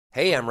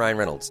Hey, I'm Ryan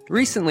Reynolds.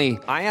 Recently,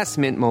 I asked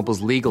Mint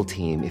Mobile's legal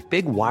team if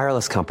big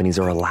wireless companies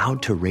are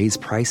allowed to raise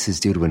prices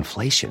due to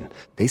inflation.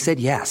 They said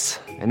yes.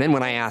 And then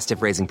when I asked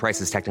if raising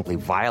prices technically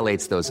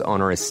violates those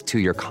onerous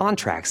two-year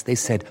contracts, they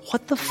said,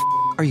 "What the f***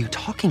 are you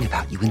talking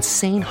about, you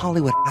insane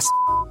Hollywood ass?"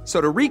 So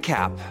to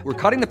recap, we're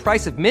cutting the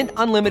price of Mint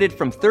Unlimited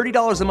from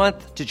 $30 a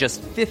month to just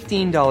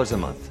 $15 a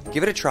month.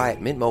 Give it a try at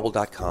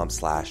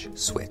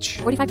mintmobile.com/switch.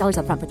 $45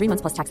 up front for 3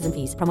 months plus taxes and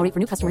fees. Promo rate for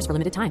new customers for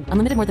limited time.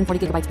 Unlimited more than 40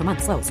 gigabytes per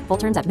month. Slows full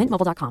terms at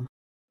mintmobile.com.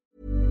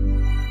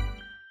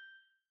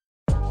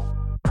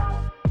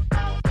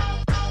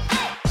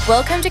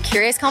 Welcome to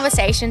Curious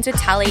Conversations with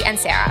Tully and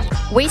Sarah.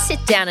 We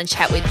sit down and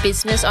chat with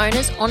business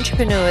owners,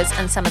 entrepreneurs,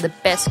 and some of the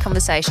best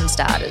conversation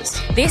starters.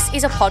 This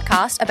is a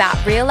podcast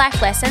about real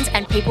life lessons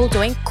and people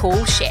doing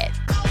cool shit.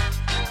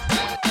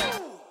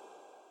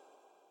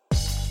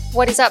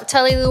 What is up,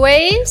 Tully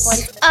Louise? What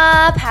is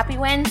up? Happy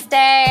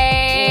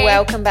Wednesday.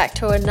 Welcome back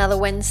to another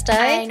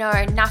Wednesday. I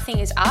know, nothing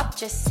is up,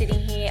 just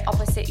sitting here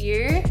opposite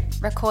you,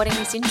 recording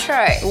this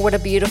intro. What a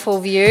beautiful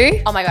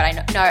view. Oh my God, I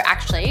know. No,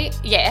 actually,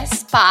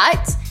 yes,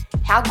 but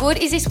how good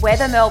is this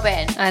weather,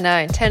 Melbourne? I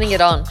know, turning it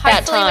on.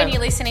 Hopefully when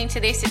you're listening to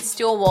this, it's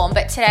still warm,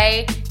 but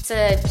today it's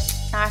a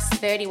nice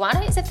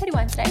 31. Is it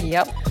 31 today?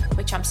 Yep.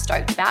 Which I'm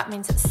stoked about.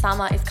 Means that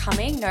summer is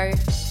coming. No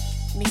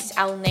Miss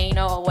El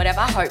Nino or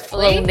whatever,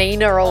 hopefully. El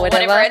Nino or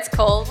whatever it's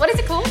called. What is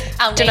it called?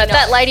 El Do you know Nino.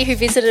 that lady who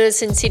visited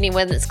us in Sydney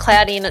when it's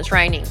cloudy and it's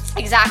raining?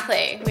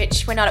 Exactly,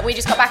 which we're not. We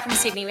just got back from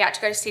Sydney. We had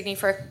to go to Sydney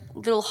for a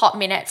little hot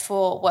minute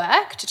for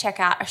work to check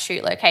out a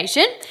shoot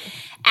location.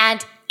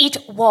 And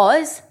it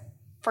was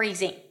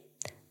freezing.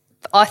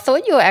 I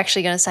thought you were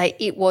actually going to say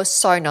it was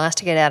so nice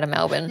to get out of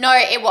Melbourne. No,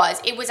 it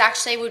was. It was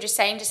actually, we were just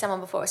saying to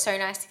someone before, it was so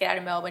nice to get out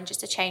of Melbourne,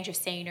 just a change of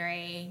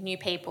scenery, new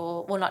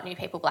people. Well, not new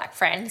people, black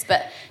friends,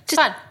 but it's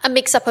fun. A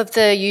mix-up of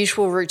the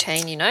usual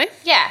routine, you know?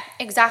 Yeah,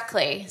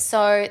 exactly.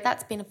 So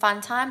that's been a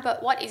fun time.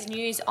 But what is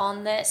news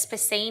on the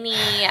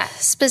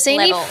Spazzini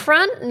level?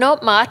 front?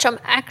 Not much. I'm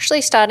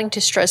actually starting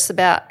to stress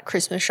about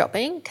Christmas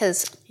shopping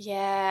because...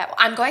 Yeah,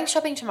 I'm going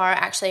shopping tomorrow,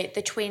 actually.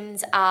 The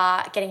twins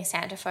are getting a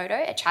Santa photo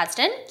at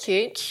Chadstone.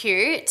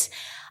 Cute.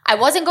 I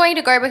wasn't going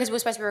to go because we were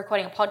supposed to be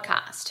recording a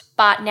podcast,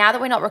 but now that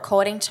we're not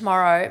recording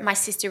tomorrow, my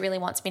sister really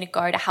wants me to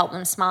go to help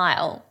them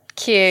smile.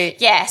 Cute.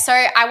 Yeah, so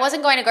I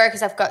wasn't going to go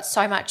because I've got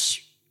so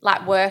much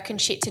like work and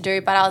shit to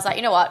do, but I was like,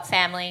 you know what,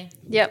 family.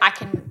 Yep. I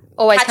can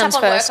always catch comes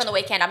up on first. work on the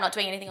weekend. I'm not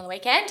doing anything on the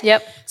weekend.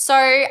 Yep.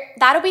 So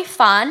that'll be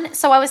fun.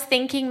 So I was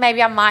thinking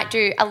maybe I might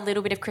do a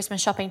little bit of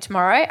Christmas shopping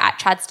tomorrow at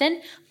Chadstone,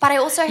 but I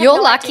also have You're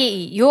no lucky.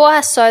 idea. You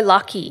are so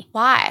lucky.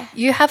 Why?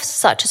 You have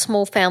such a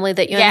small family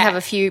that you only Yeah. have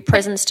a few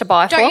presents to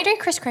buy for. Don't you do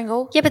Kris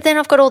Kringle? Yeah, but then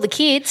I've got all the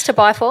kids to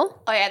buy for.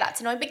 Oh yeah, that's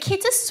annoying. But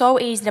kids are so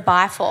easy to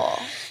buy for.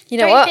 You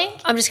know Don't what? You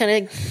think? I'm just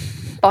going to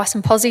buy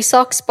some Posy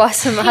socks, buy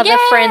some other Yeah.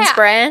 friends'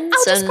 brands.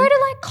 I'll just go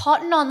to like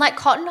Cotton On. Like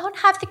Cotton On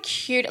have the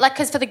cute, like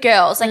because for the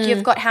girls, like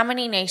you've got how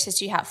many nieces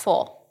do you have?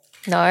 4?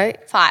 No,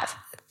 5?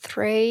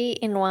 3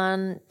 in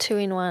 1, 2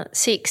 in 1,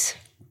 6.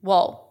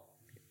 Whoa.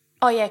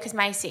 Oh yeah, because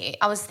Macy.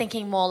 I was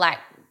thinking more like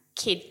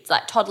kids,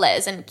 like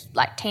toddlers and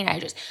like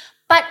teenagers.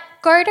 But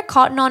go to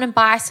Cotton On and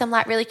buy some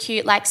like really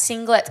cute like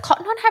singlets.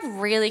 Cotton On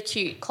have really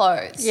cute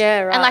clothes.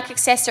 Yeah, right. And like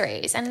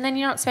accessories. And then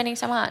you're not spending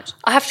so much.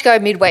 I have to go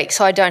midweek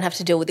so I don't have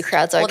to deal with the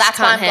crowds. Well, that's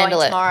why I'm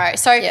going tomorrow.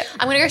 So Yep.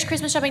 I'm going to go to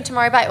Christmas shopping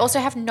tomorrow, but I also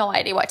have no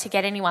idea what to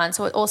get anyone.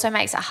 So it also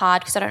makes it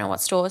hard because I don't know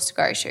what stores to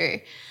go to.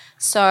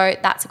 So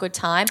that's a good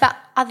time. But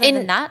other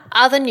than that.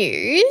 Other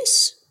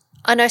news,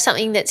 I know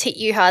something that's hit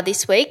you hard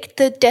this week,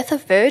 the death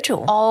of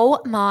Virgil.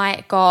 Oh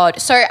my God.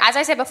 So as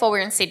I said before, we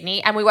were in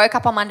Sydney and we woke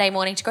up on Monday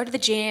morning to go to the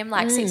gym,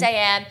 like 6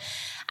 a.m.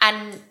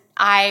 And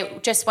I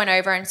just went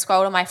over and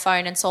scrolled on my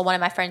phone and saw one of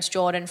my friends,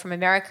 Jordan from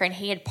America, and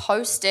he had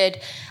posted,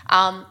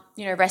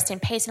 rest in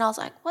peace. And I was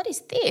like, what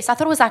is this? I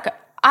thought it was like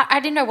I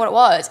didn't know what it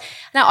was.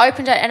 And I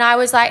opened it and I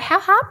was like,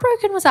 how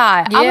heartbroken was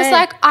I? I was Yeah.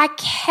 like, I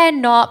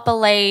cannot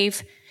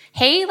believe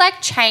he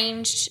like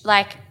changed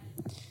like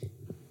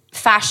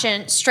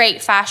fashion,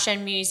 street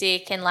fashion,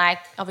 music, and like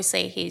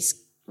obviously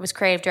was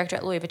creative director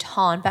at Louis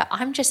Vuitton, but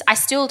I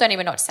still don't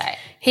even know what to say.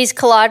 He's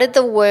collided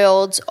the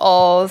worlds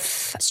of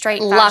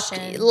Street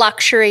fashion.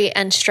 luxury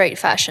and street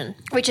fashion.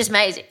 Which is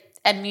amazing.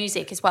 And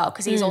music as well,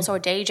 because he's also a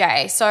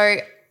DJ. So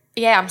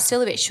yeah, I'm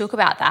still a bit shook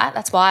about that.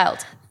 That's wild.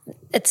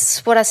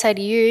 It's what I say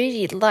to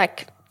you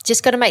like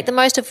just got to make the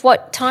most of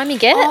what time you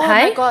get, Oh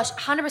hey? my gosh,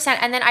 100%.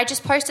 And then I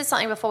just posted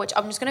something before, which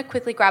I'm just going to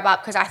quickly grab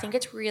up because I think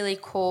it's really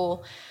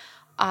cool.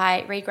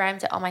 I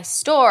regrammed it on my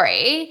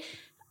story.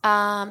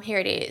 Here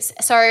it is.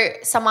 So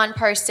someone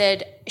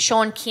posted,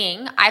 Sean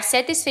King, I've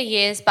said this for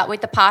years, but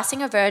with the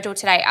passing of Virgil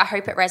today, I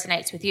hope it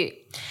resonates with you.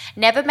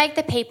 Never make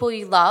the people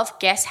you love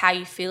guess how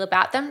you feel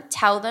about them.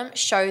 Tell them,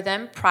 show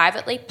them,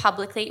 privately,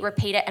 publicly,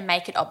 repeat it and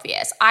make it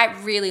obvious. I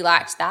really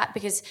liked that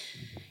because,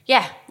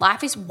 yeah,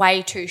 life is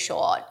way too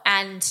short.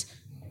 And,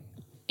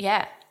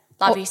 yeah,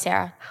 love you,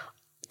 Sarah.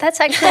 That's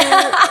actually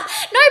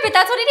No, but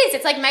that's what it is.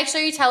 It's like make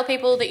sure you tell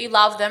people that you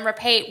love them,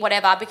 repeat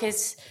whatever,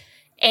 because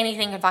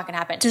anything can fucking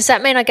happen. Does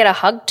that mean I get a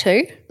hug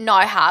too? No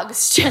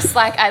hugs, just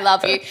like I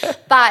love you.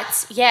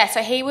 But yeah,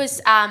 so he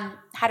was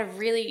had a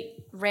really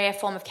rare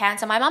form of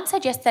cancer. My mum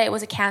said yesterday it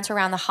was a cancer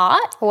around the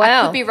heart.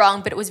 Wow. I could be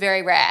wrong, but it was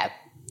very rare.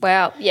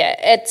 Wow. Yeah,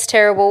 it's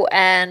terrible,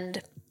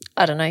 and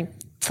I don't know.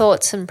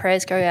 Thoughts and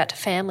prayers go out to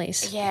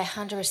families. Yeah,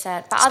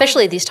 100%. But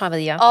Especially this time of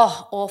the year.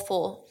 Oh,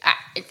 awful.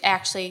 It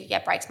actually,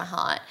 breaks my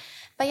heart.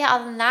 But yeah,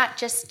 other than that,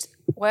 just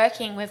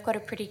working. We've got a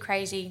pretty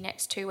crazy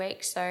next 2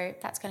 weeks, so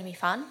that's going to be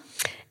fun.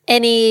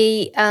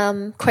 Any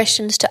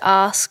questions to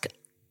ask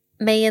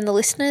me and the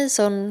listeners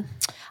on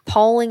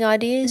polling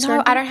ideas?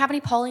 No, I don't have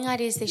any polling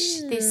ideas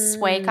this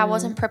week. I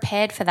wasn't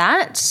prepared for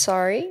that.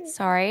 Sorry.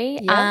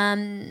 Yeah.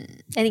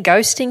 Any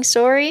ghosting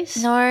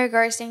stories? No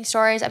ghosting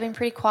stories. I've been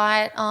pretty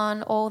quiet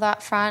on all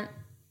that front.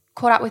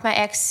 Caught up with my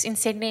ex in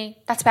Sydney.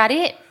 That's about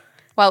it.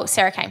 Well,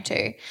 Sarah came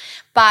too.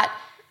 But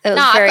It was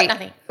I've got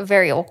nothing.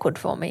 very awkward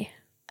for me.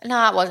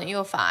 No, it wasn't. You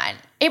were fine.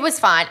 It was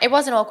fine. It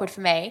wasn't awkward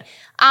for me.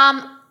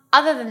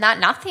 Other than that,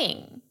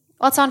 nothing.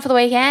 What's on for the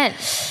weekend?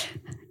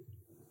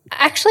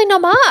 Actually,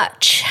 not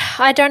much.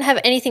 I don't have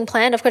anything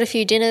planned. I've got a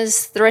few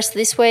dinners the rest of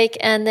this week,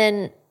 and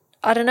then,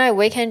 I don't know,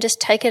 weekend, just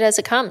take it as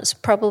it comes.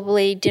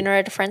 Probably dinner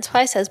at a friend's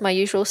place as my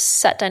usual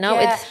Saturday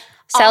night with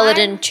salad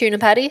and tuna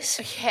patties.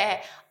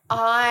 Yeah,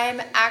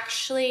 I'm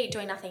actually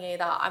doing nothing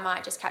either. I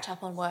might just catch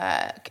up on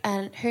work,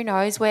 and who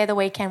knows where the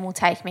weekend will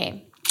take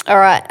me. All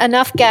right,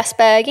 enough gas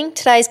bagging.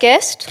 Today's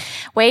guest.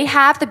 We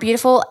have the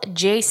beautiful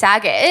G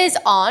Saggers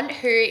on,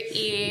 who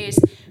is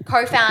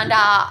co-founder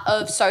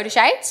of Soda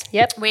Shades,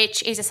 Yep.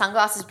 which is a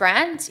sunglasses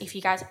brand, if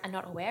you guys are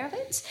not aware of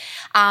it.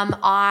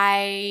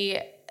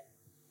 I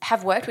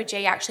have worked with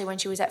G actually when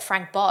she was at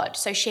Frank Bod.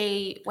 So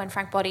when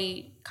Frank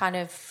Body kind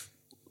of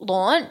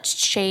launched,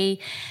 she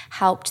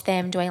helped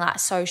them doing like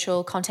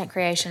social content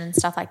creation and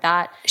stuff like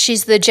that.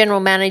 She's the general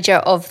manager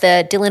of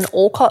the Dylan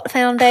Alcott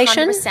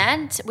Foundation.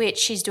 100%, which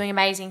she's doing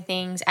amazing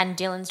things, and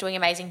Dylan's doing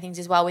amazing things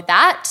as well with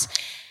that.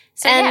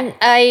 So, And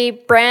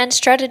a brand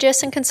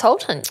strategist and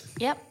consultant.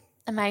 Yep,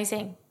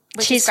 amazing.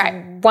 Which She's is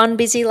great. one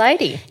busy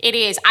lady. It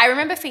is. I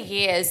remember for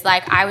years,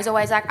 like I was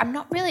always like, I'm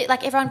not really,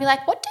 like everyone would be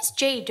like, what does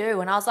G do?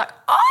 And I was like,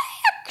 I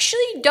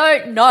actually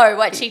don't know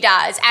what she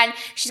does. And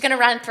she's going to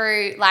run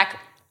through like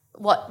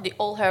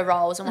all her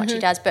roles and what she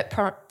does, but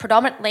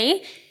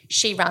predominantly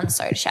she runs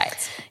Soda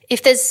Shades.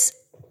 If there's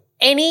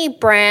any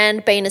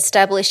brand being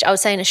established, I would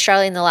say in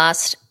Australia in the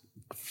last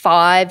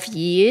 5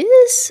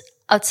 years,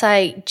 I'd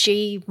say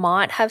G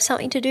might have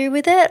something to do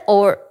with it,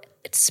 or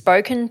it's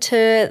spoken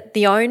to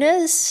the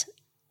owners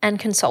and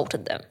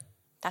consulted them.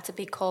 That's a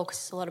big call because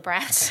there's a lot of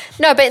brands.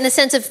 No, but in the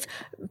sense of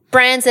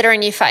brands that are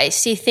in your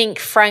face, you think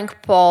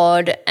Frank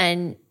Bod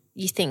and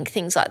you think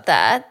things like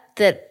that.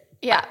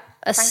 Yeah.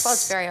 Frank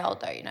Bod's very old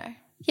though, you know.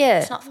 Yeah.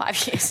 It's not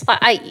 5 years. Like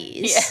 8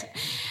 years.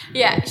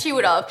 Yeah, she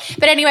would have.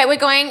 But anyway, we're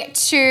going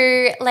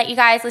to let you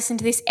guys listen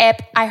to this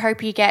ep. I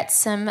hope you get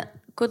some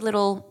good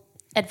little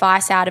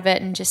advice out of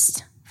it and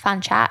just fun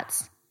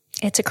chats.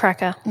 It's a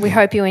cracker. We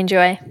hope you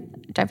enjoy.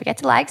 Don't forget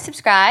to like,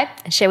 subscribe.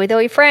 And share with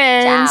all your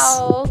friends.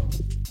 Ciao.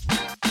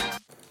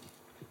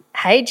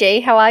 Hey,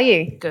 G, how are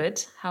you?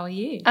 Good. How are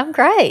you? I'm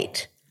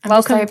great.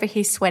 Welcome. Just over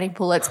here sweating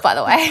bullets, by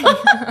the way.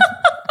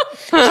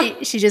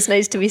 She just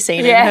needs to be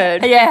seen and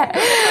heard. Yeah,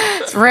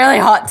 it's really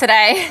hot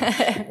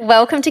today.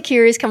 Welcome to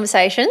Curious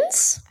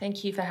Conversations.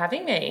 Thank you for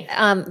having me.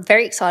 I'm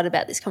very excited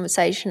about this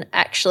conversation,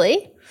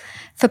 actually.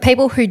 For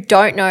people who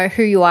don't know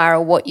who you are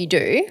or what you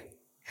do,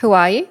 who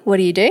are you? What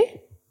do you do?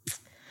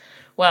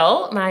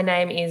 Well, my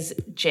name is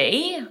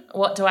G.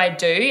 What do I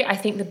do? I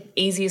think the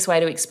easiest way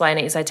to explain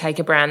it is I take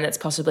a brand that's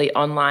possibly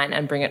online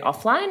and bring it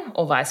offline,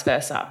 or vice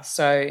versa.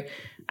 So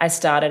I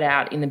started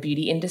out in the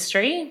beauty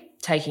industry,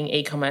 taking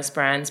e-commerce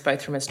brands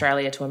both from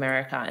Australia to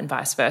America and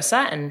vice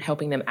versa, and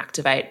helping them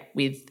activate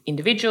with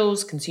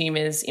individuals,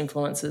 consumers,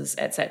 influencers,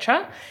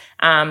 etc.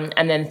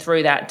 And then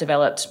through that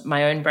developed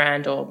my own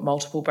brand or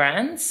multiple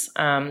brands,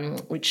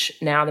 which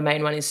now the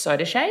main one is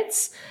Soda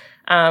Shades.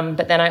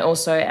 But then I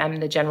also am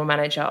the general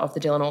manager of the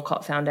Dylan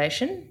Alcott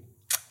Foundation,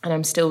 and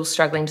I'm still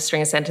struggling to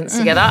string a sentence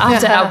together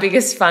after our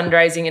biggest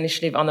fundraising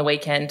initiative on the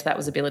weekend. That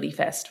was Ability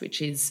Fest,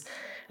 which is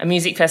a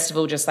music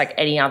festival just like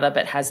any other,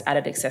 but has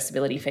added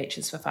accessibility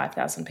features for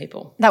 5,000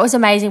 people. That was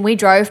amazing. We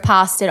drove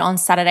past it on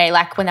Saturday,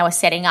 like when they were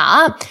setting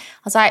up. I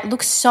was like,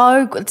 looks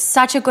so good. It's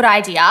such a good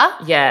idea.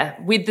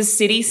 Yeah, with the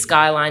city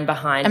skyline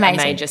behind Amazing.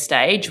 A major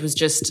stage was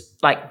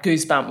just like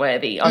goosebump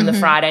worthy. On the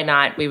Friday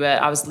night,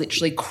 I was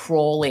literally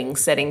crawling,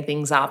 setting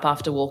things up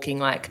after walking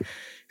like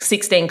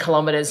 16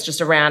 kilometres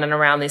just around and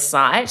around this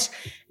site.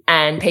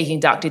 And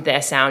Peking Duck did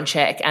their sound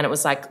check, and it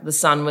was like the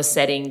sun was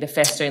setting, the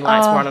festoon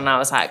lights were on, and I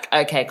was like,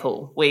 okay,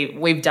 cool.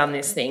 We've done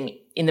this thing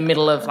in the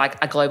middle of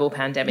like a global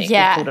pandemic.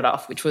 Yeah. We pulled it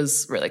off, which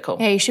was really cool.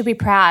 Yeah, you should be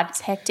proud.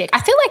 It's hectic. I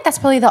feel like that's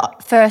probably the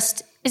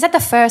first – is that the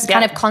first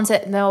kind of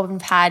concert Melbourne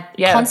have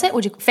had?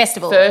 Concert?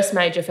 Festival? First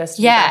major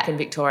festival back in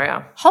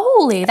Victoria.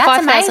 Holy, that's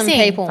 5,000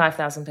 amazing. people.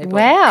 5,000 people.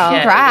 Wow,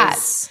 Yeah,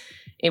 congrats.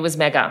 It was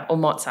mega, or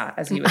mozza,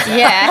 as you would say.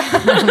 Yeah,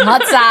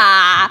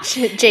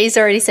 mozza. G's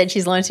already said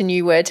she's learnt a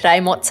new word today,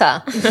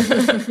 mozza.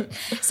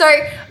 So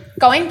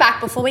Going back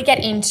before we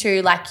get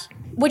into like,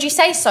 would you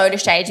say Soda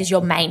Shades is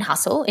your main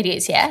hustle? It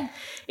is, yeah?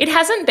 It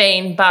hasn't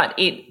been, but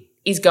it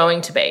is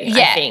going to be,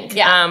 I think.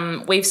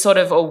 Yeah. We've sort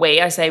of, or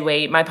we, I say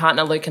we, my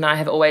partner Luke and I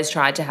have always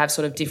tried to have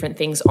sort of different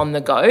things on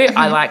the go.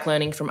 I like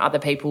learning from other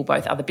people,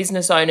 both other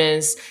business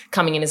owners,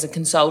 coming in as a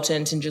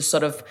consultant and just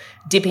sort of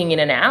dipping in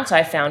and out.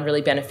 I found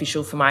really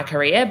beneficial for my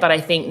career. But I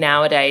think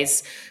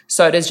nowadays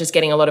soda's just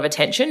getting a lot of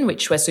attention,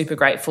 which we're super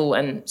grateful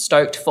and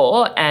stoked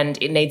for, and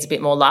it needs a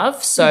bit more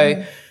love.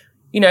 So,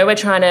 you know, we're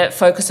trying to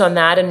focus on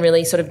that and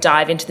really sort of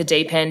dive into the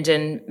deep end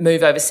and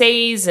move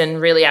overseas and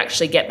really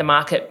actually get the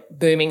market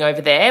booming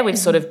over there. We've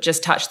sort of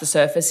just touched the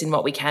surface in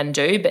what we can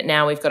do, but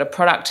now we've got a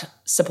product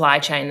supply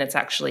chain that's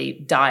actually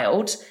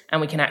dialed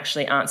and we can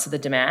actually answer the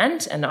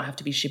demand and not have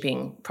to be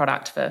shipping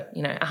product for,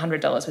 you know,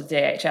 $100 with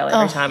DHL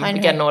every time we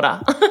get an order.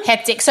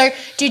 Hectic. So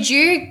did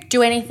you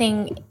do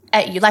anything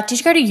at you? Like, did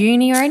you go to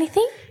uni or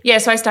anything? Yeah,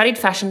 so I studied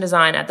fashion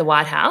design at the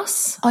White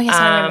House. Oh, yes,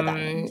 I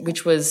remember that.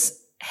 Which was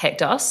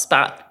hectos,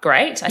 but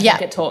great. I think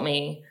it taught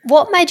me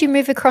What made you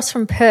move across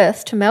from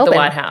Perth to Melbourne? the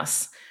White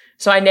House.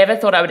 So I never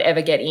thought I would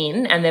ever get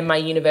in, and then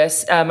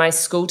my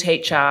school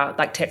teacher,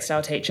 like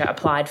textile teacher,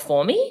 applied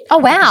for me. Oh,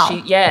 wow.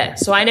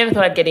 So I never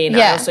thought I'd get in.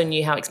 Yeah. I also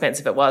knew how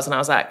expensive it was, and I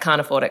was like, can't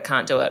afford it,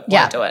 can't do it,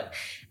 Yeah. won't do it.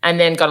 And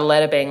then got a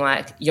letter being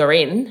like, you're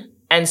in.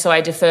 And so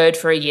I deferred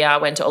for a year,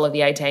 went to all of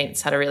the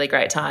 18s, had a really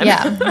great time.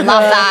 Yeah, love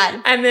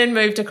that. And then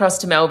moved across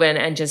to Melbourne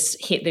and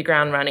just hit the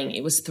ground running.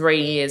 It was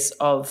 3 years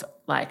of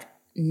like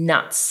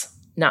nuts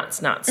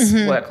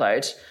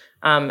workload.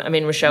 I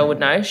mean, Rochelle would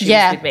know. She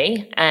was with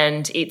me.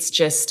 And it's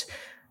just,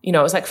 you know,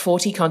 it was like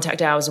 40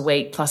 contact hours a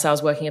week, plus I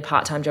was working a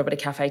part-time job at a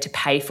cafe to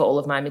pay for all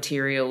of my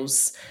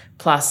materials,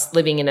 plus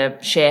living in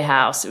a share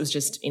house. It was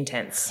just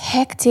intense.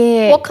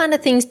 Hectic. What kind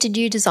of things did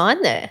you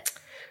design there?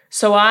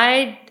 So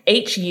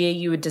each year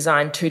you would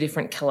design 2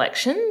 different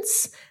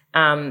collections.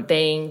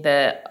 Being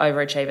the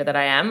overachiever that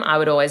I am, I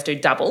would always do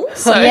double.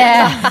 So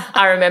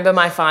I remember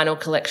my final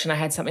collection, I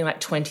had something like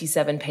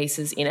 27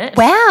 pieces in it.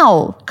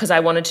 Wow. Because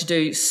I wanted to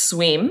do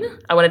swim.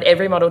 I wanted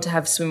every model to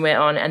have swimwear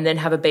on and then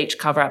have a beach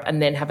cover up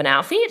and then have an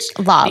outfit.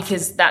 Love.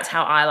 Because that's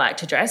how I like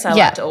to dress. I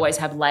like to always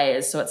have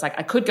layers. So it's like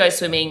I could go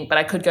swimming, but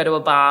I could go to a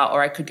bar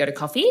or I could go to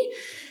coffee.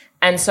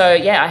 And so,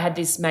 I had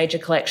this major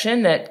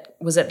collection that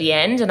was at the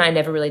end and I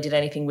never really did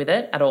anything with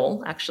it at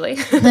all, actually.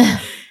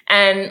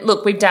 And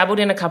look, we've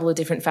dabbled in a couple of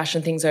different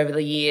fashion things over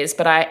the years,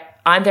 but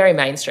I'm very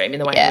mainstream in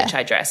the way in which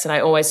I dress. And I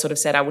always sort of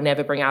said I will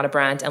never bring out a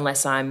brand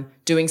unless I'm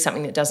doing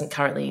something that doesn't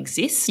currently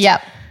exist.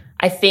 Yep.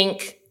 I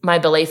think my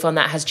belief on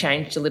that has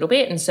changed a little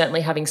bit, and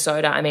certainly having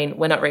Soda, I mean,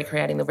 we're not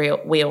recreating the real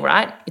wheel,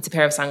 right? It's a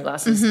pair of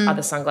sunglasses.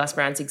 Other sunglass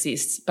brands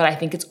exist, but I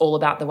think it's all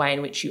about the way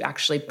in which you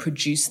actually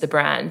produce the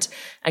brand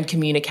and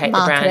communicate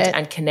the brand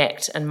and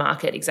connect and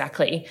market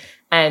exactly.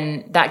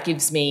 And that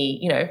gives me,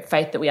 you know,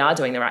 faith that we are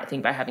doing the right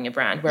thing by having a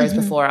brand. Whereas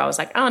before I was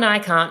like, oh, no, I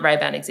can't.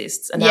 Ray-Ban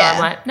exists. And now I'm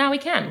like, no, we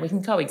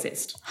can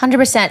coexist.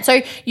 100%.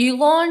 So you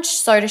launched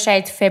Soda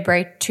Shades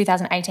February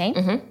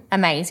 2018.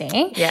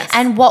 Amazing. Yes.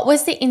 And what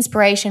was the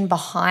inspiration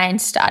behind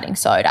starting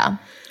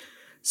Soda?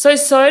 So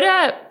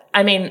Soda,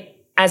 I mean,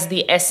 as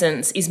the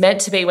essence, is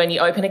meant to be when you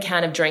open a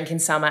can of drink in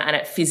summer and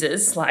it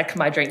fizzes like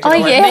my drink. Oh,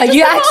 yeah.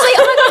 You actually,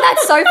 oh, my God,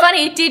 that's so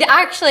funny. It did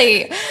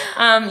actually.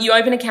 You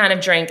open a can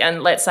of drink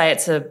and let's say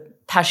it's a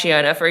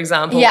Passiona, for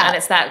example, and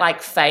it's that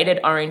like faded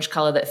orange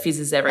color that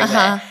fizzes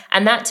everywhere.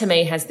 And that to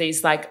me has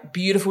these like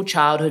beautiful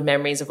childhood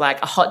memories of like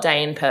a hot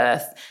day in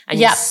Perth and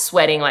you're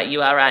sweating like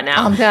you are right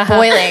now.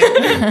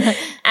 Boiling.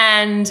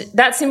 And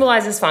that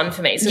symbolizes fun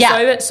for me.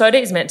 So Soda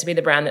is meant to be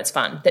the brand that's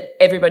fun, that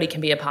everybody can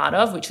be a part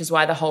of, which is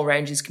why the whole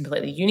range is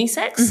completely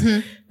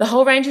unisex. The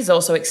whole range is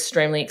also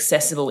extremely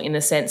accessible in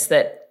the sense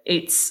that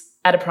it's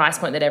at a price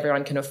point that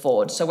everyone can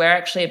afford. So we're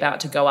actually about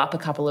to go up a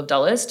couple of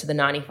dollars to the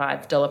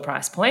 $95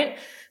 price point.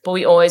 But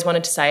we always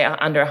wanted to say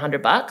under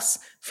 $100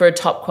 for a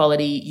top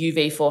quality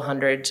UV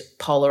 400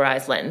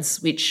 polarized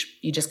lens, which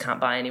you just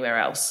can't buy anywhere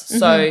else.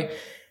 So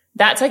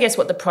that's, I guess,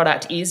 what the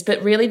product is.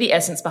 But really the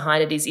essence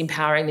behind it is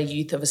empowering the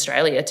youth of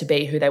Australia to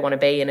be who they want to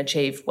be and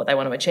achieve what they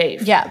want to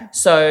achieve. Yeah.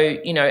 So,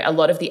 you know, a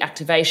lot of the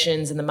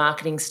activations and the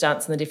marketing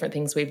stunts and the different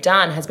things we've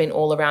done has been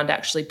all around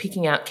actually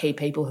picking out key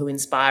people who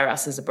inspire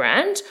us as a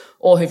brand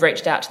or who've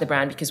reached out to the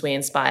brand because we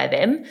inspire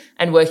them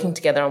and working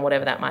together on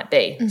whatever that might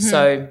be.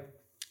 So,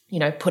 you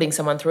know, putting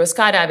someone through a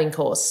skydiving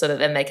course so that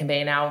then they can be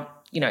in our,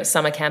 you know,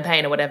 summer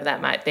campaign or whatever that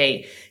might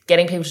be,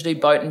 getting people to do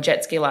boat and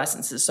jet ski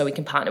licenses so we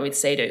can partner with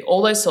Sea-Doo,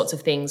 all those sorts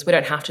of things we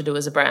don't have to do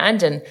as a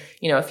brand. And,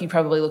 you know, if you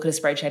probably look at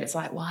a spreadsheet, it's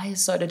like, why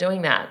is Soda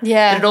doing that?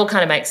 Yeah. But it all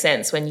kind of makes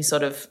sense when you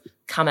sort of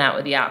come out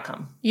with the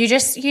outcome. You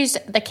just used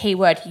the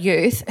keyword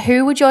youth.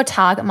 Who would your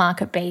target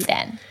market be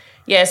then?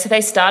 Yeah, so they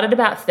started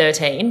about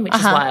 13, which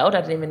is wild. I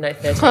didn't even know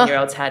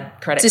 13-year-olds had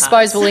credit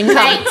Disposable cards.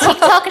 income. Mate,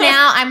 TikTok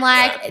now, I'm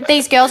like,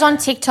 these girls on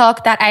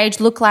TikTok that age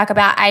look like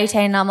about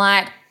 18. And I'm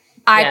like,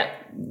 I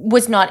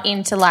was not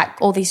into like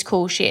all this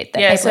cool shit.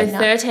 That So people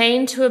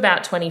 13 to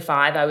about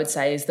 25, I would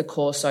say, is the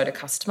core Soda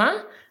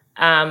customer.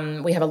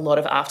 We have a lot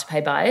of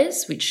Afterpay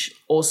buyers, which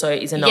also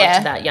is a nod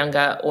to that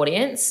younger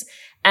audience.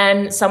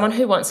 and someone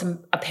who wants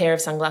a pair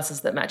of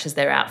sunglasses that matches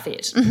their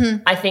outfit.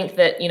 I think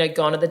that,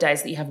 gone are the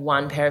days that you have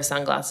one pair of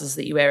sunglasses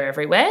that you wear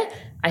everywhere.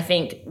 I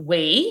think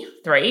we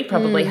three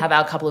probably have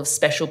our couple of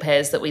special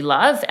pairs that we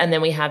love, and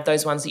then we have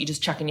those ones that you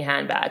just chuck in your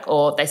handbag,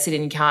 or they sit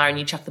in your car and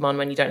you chuck them on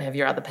when you don't have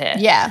your other pair.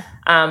 Yeah.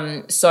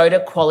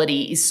 Soda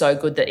quality is so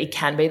good that it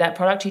can be that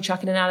product you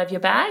chuck in and out of your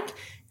bag.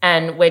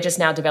 And we're just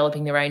now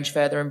developing the range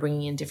further and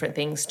bringing in different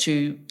things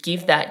to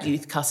give that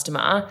youth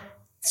customer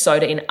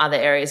soda in other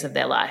areas of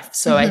their life.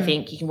 So I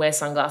think you can wear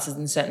sunglasses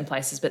in certain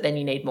places, but then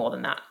you need more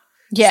than that.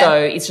 Yeah. So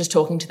it's just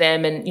talking to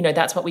them, and,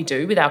 that's what we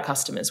do with our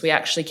customers. We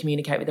actually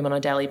communicate with them on a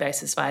daily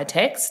basis via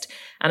text,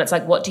 and it's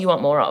like, what do you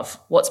want more of?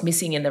 What's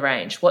missing in the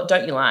range? What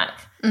don't you like?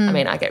 I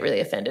mean, I get really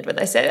offended when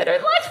they say they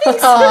don't like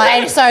things. Oh,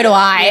 and so do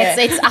I. Yeah.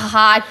 It's a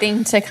hard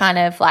thing to kind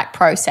of like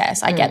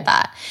process. I get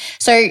that.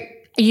 So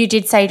you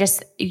did say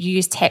just you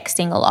use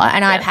texting a lot,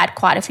 and I've had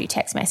quite a few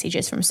text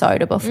messages from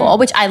Soda before,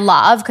 which I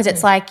love because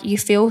it's like you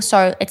feel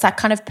so – it's like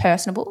kind of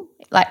personable,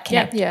 like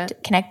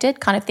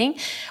connected kind of thing.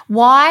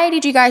 Why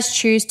did you guys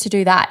choose to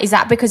do that? Is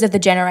that because of the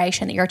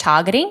generation that you're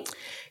targeting?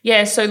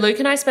 Yeah, so Luke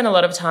and I spent a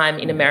lot of time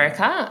in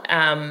America,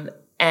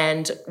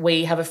 and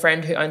we have a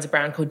friend who owns a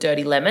brand called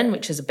Dirty Lemon,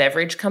 which is a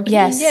beverage company.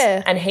 Yes.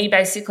 Yeah. And he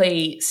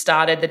basically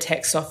started the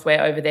text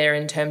software over there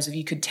in terms of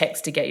you could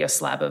text to get your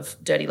slab of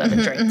Dirty Lemon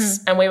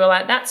drinks. And we were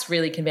like, that's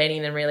really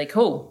convenient and really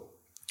cool.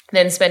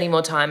 Then spending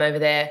more time over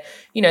there,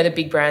 the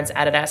big brands,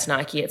 Adidas,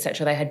 Nike, et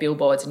cetera, they had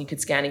billboards and you could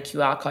scan a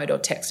QR code or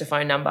text a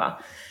phone number.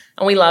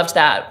 And we loved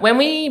that. When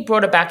we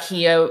brought it back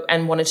here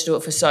and wanted to do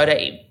it for Soda,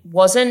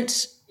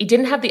 it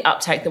didn't have the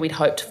uptake that we'd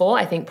hoped for.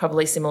 I think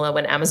probably similar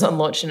when Amazon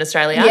launched in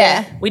Australia.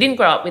 Yeah. We didn't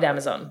grow up with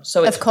Amazon,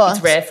 so it's course.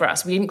 rare for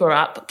us. We didn't grow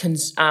up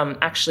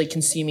actually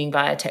consuming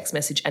via text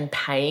message and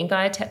paying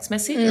via text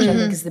message, which I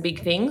think is the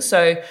big thing.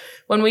 So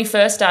when we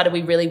first started,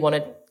 we really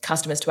wanted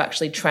customers to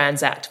actually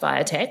transact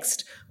via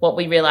text. What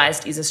we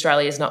realised is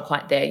Australia is not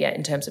quite there yet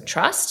in terms of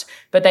trust,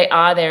 but they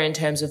are there in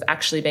terms of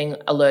actually being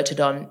alerted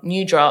on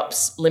new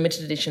drops,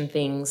 limited edition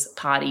things,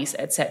 parties,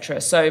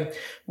 etc. So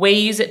we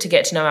use it to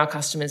get to know our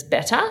customers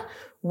better.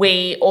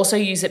 We also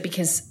use it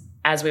because,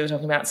 as we were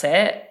talking about,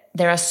 Sarah,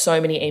 there are so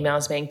many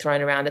emails being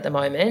thrown around at the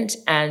moment,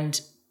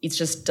 and it's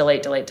just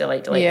delete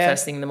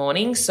first thing in the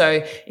morning.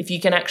 So if you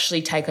can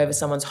actually take over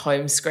someone's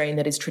home screen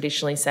that is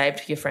traditionally saved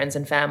for your friends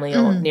and family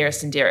or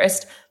nearest and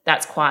dearest,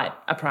 that's quite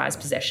a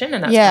prized possession,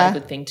 and that's quite a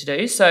good thing to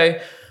do. So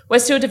we're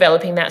still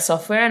developing that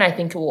software, and I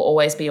think it will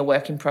always be a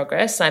work in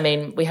progress. I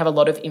mean, we have a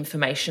lot of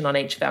information on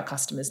each of our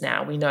customers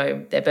now. We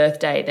know their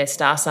birthday, their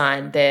star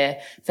sign, their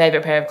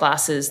favourite pair of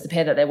glasses, the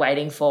pair that they're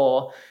waiting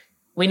for.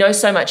 We know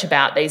so much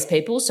about these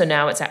people, so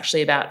now it's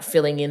actually about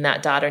filling in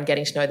that data and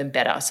getting to know them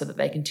better so that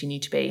they continue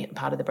to be a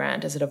part of the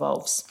brand as it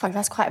evolves. Fuck,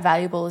 that's quite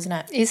valuable, isn't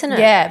it? Isn't it?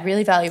 Yeah,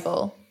 really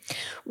valuable.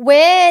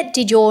 Where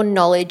did your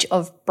knowledge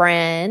of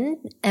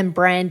brand and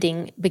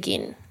branding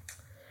begin?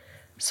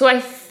 So I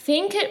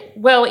think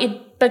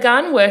it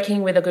began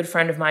working with a good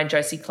friend of mine,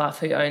 Josie Clough,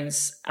 who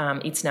owns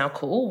It's Now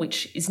Cool,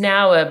 which is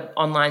now an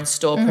online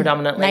store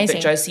predominantly. amazing.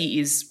 But Josie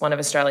is one of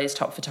Australia's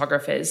top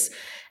photographers.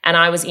 And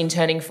I was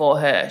interning for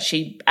her.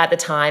 She, at the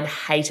time,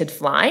 hated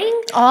flying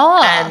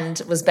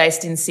and was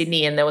based in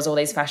Sydney, and there was all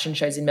these fashion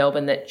shows in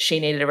Melbourne that she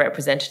needed a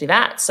representative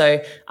at.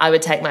 So I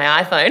would take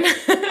my iPhone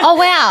Oh,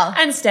 wow.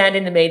 and stand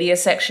in the media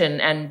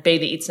section and be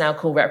the It's Now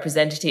Cool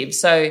representative.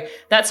 So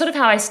that's sort of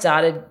how I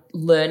started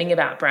learning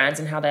about brands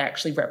and how they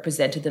actually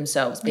represented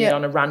themselves, be it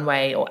on a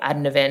runway or at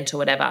an event or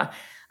whatever.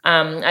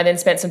 I then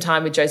spent some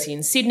time with Josie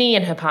in Sydney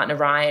and her partner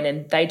Ryan,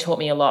 and they taught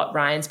me a lot.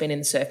 Ryan's been in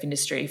the surf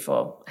industry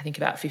for I think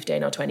about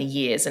 15 or 20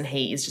 years, and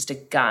he is just a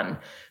gun.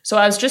 So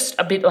I was just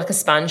a bit like a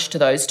sponge to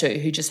those two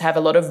who just have a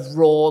lot of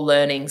raw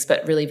learnings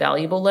but really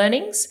valuable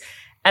learnings.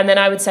 And then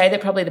I would say that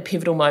probably the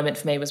pivotal moment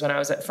for me was when I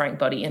was at Frank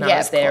Body, and I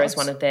was there as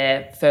one of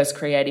their first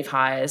creative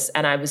hires,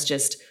 and I was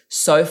just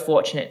so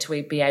fortunate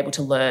to be able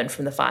to learn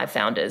from the 5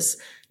 founders.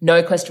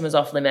 No question was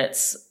off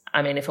limits.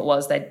 I mean, if it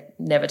was, they'd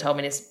never told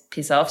me to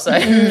piss off. So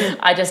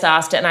I just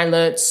asked it, and I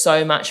learned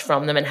so much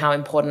from them and how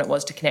important it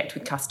was to connect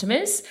with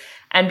customers.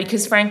 And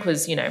because Frank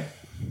was,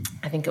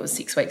 I think it was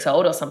 6 weeks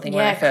old or something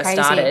when I first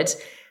started,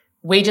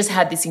 we just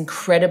had this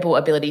incredible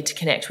ability to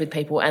connect with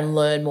people and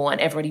learn more, and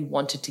everybody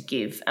wanted to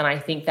give. And I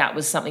think that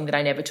was something that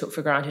I never took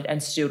for granted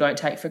and still don't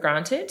take for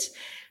granted.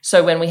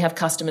 So when we have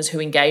customers who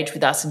engage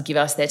with us and give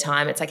us their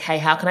time, it's like, hey,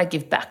 how can I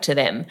give back to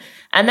them?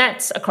 And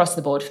that's across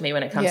the board for me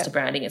when it comes to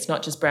branding. It's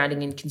not just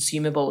branding in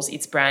consumables,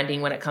 it's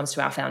branding when it comes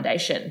to our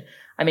foundation.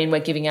 I mean, we're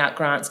giving out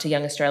grants to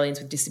young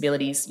Australians with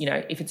disabilities,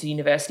 if it's a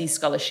university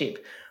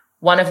scholarship.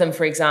 One of them,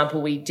 for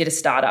example, we did a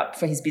startup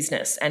for his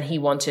business, and he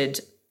wanted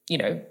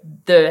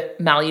the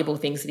malleable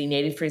things that he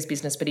needed for his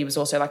business, but he was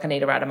also like, I need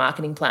to write a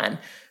marketing plan.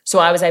 So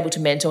I was able to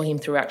mentor him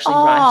through actually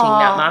writing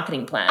that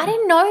marketing plan. I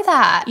didn't know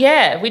that.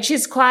 Yeah, which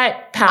is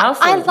quite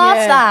powerful. I love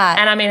that.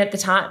 And I mean, at the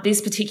time,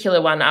 this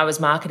particular one, I was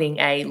marketing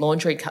a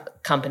laundry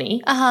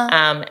company,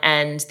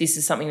 and this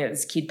is something that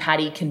this kid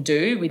Paddy can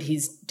do with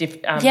his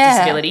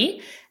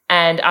disability.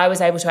 And I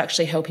was able to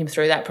actually help him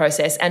through that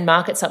process and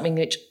market something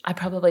which I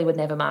probably would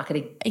never market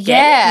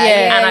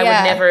again. And I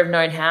would never have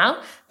known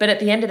how. But at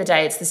the end of the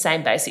day, it's the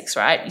same basics,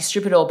 right? You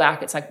strip it all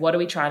back. It's like, what are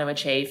we trying to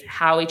achieve?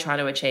 How are we trying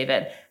to achieve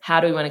it?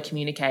 How do we want to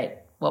communicate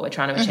what we're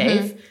trying to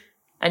achieve?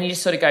 And you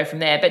just sort of go from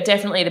there. But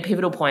definitely the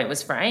pivotal point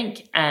was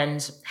Frank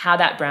and how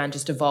that brand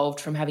just evolved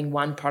from having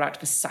one product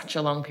for such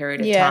a long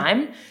period of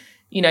time.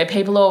 You know,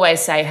 people always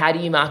say, how do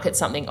you market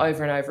something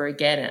over and over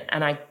again?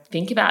 And I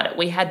think about it.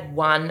 We had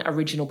one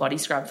original body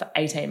scrub for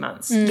 18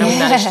 months and we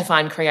managed to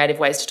find creative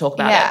ways to talk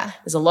about it.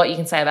 There's a lot you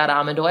can say about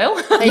almond oil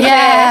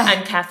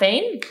and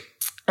caffeine.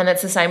 And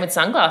it's the same with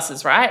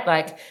sunglasses, right?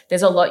 Like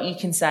there's a lot you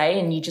can say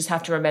and you just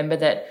have to remember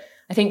that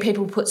I think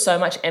people put so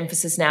much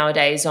emphasis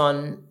nowadays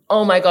on,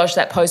 oh my gosh,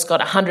 that post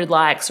got 100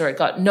 likes or it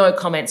got no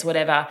comments or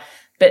whatever.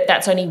 But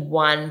that's only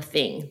one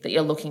thing that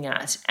you're looking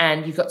at.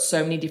 And you've got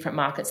so many different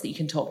markets that you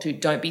can talk to.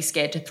 Don't be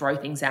scared to throw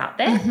things out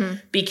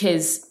there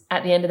because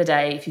at the end of the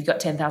day, if you've got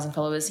 10,000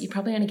 followers, you're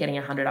probably only getting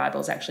 100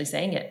 eyeballs actually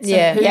seeing it.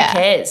 So who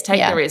cares?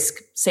 Take the risk,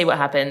 see what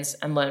happens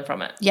and learn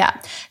from it.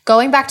 Yeah.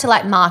 Going back to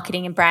like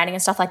marketing and branding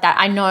and stuff like that,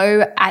 I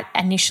know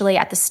initially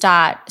at the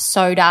start,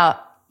 Soda,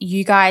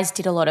 you guys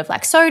did a lot of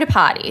like soda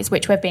parties,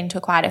 which we've been to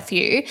quite a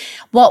few.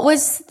 What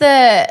was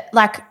the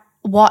like –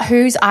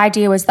 whose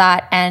idea was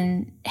that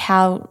and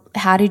how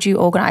did you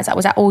organise that?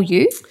 Was that all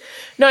you?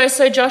 No,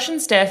 so Josh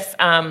and Steph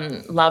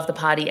love the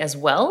party as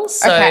well.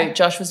 So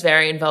Josh was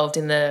very involved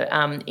in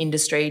the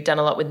industry, done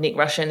a lot with Nick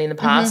Russian in the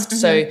past.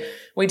 So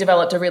we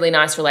developed a really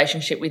nice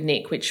relationship with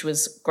Nick, which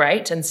was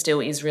great and still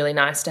is really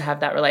nice to have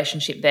that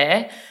relationship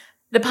there.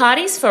 The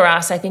parties for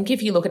us, I think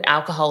if you look at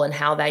alcohol and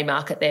how they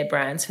market their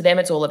brands, for them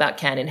it's all about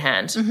can in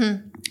hand.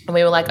 And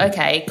we were like,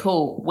 okay,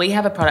 cool. We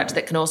have a product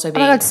that can also be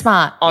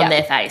smart. on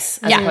their face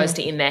as opposed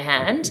to in their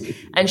hand.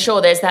 And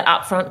sure, there's that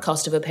upfront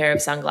cost of a pair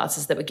of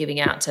sunglasses that we're giving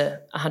out to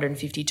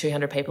 150,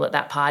 200 people at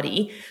that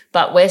party.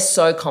 But we're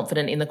so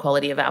confident in the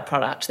quality of our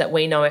product that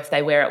we know if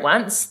they wear it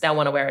once, they'll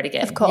want to wear it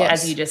again. Of course.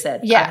 As you just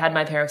said. I've had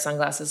my pair of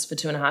sunglasses for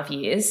 2.5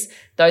 years.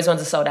 Those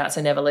ones are sold out,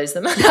 so never lose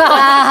them.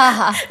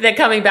 They're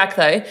coming back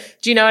though.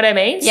 Do you know what I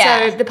mean?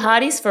 Yeah. So the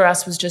parties for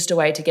us was just a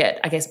way to get,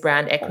 I guess,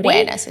 brand equity.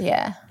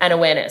 And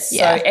awareness.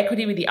 So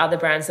equity with the other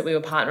brands that we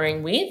were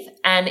partnering with.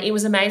 And it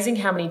was amazing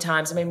how many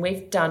times, I mean,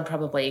 we've done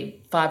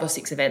probably 5 or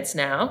 6 events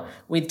now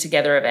with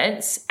Together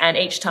events. And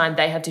each time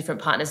they have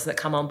different partners that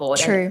come on board.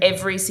 True. And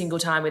every single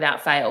time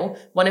without fail,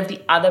 one of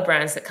the other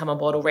brands that come on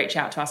board will reach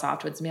out to us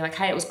afterwards and be like,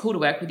 hey, it was cool to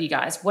work with you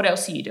guys. What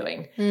else are you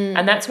doing?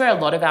 And that's where a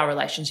lot of our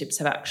relationships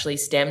have actually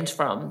stemmed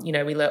from. You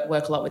know, we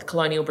work a lot with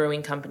Colonial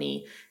Brewing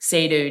Company,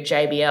 Sea-Doo,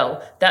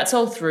 JBL. That's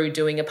all through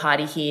doing a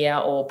party here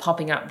or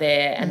popping up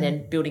there and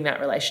then building that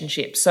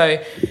relationship.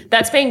 So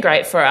that's been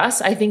great for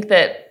us. I think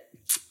that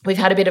we've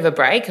had a bit of a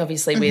break,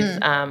 obviously, with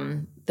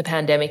the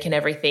pandemic and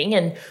everything,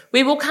 and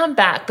we will come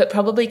back, but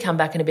probably come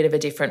back in a bit of a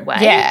different way.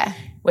 Yeah.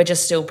 We're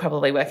just still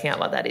probably working out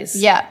what that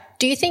is. Yeah.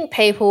 Do you think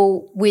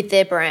people with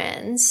their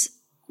brands,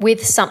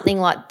 with something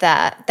like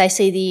that, they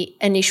see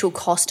the initial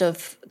cost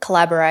of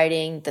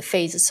collaborating, the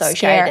fees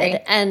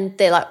associated, and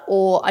they're like,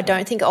 I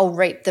don't think I'll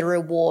reap the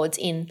rewards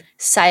in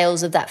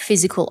sales of that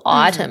physical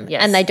item.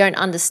 And they don't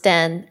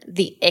understand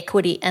the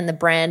equity and the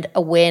brand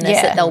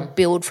awareness that they'll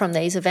build from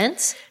these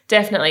events?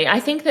 Definitely. I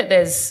think that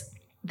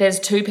there's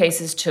 2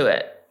 pieces to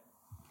it.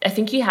 I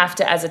think you have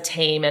to, as a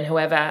team and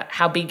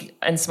how big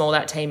and small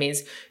that team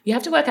is, you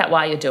have to work out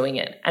why you're doing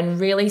it and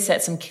really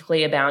set some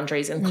clear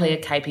boundaries and clear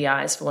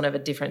KPIs, for want of a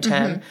different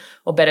term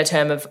or better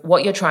term, of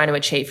what you're trying to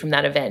achieve from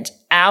that event.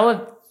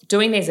 Our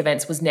doing these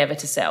events was never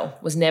to sell,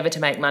 was never to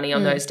make money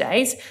on those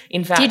days.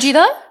 In fact, did you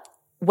though?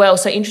 Well,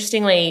 so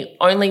interestingly,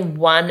 only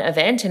one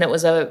event, and it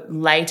was a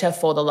later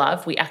For the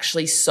Love, we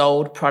actually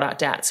sold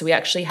product at. So we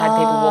actually had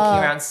people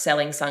walking around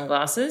selling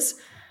sunglasses.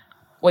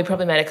 We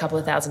probably made a couple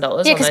of $1,000 on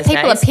those days. Yeah, because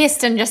people are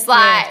pissed and just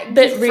like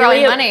but throwing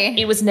really,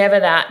 money. It was never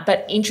that.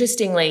 But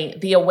interestingly,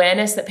 the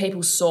awareness that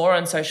people saw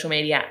on social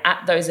media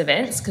at those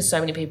events, because so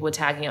many people were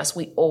tagging us,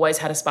 we always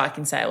had a spike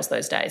in sales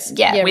those days.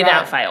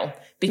 Without fail.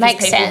 Because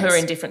Makes people sense. who are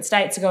in different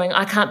states are going,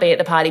 I can't be at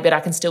the party, but I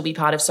can still be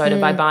part of Soda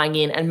by buying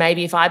in. And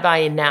maybe if I buy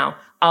in now,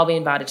 I'll be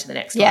invited to the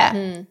next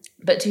one.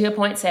 But to your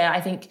point, Sarah,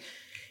 I think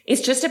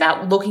it's just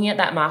about looking at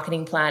that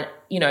marketing plan,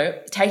 you know,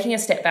 taking a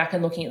step back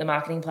and looking at the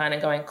marketing plan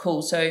and going,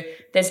 cool, so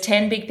there's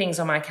 10 big things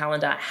on my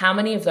calendar. How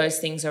many of those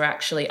things are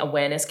actually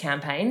awareness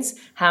campaigns?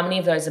 How many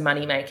of those are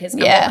money makers?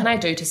 And what can I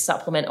do to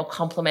supplement or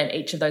complement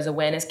each of those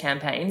awareness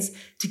campaigns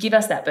to give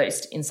us that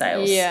boost in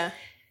sales? Yeah.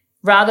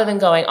 Rather than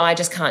going, I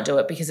just can't do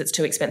it because it's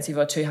too expensive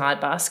or too hard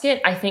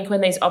basket. I think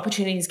when these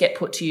opportunities get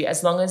put to you,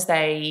 as long as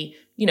they,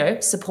 you know,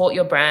 support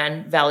your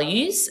brand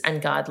values and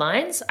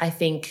guidelines, I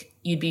think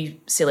you'd be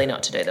silly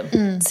not to do them.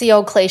 It's the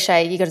old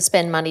cliche, you got to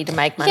spend money to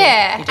make money.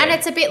 Yeah, and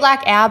it's a bit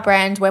like our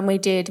brand when we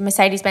did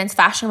Mercedes-Benz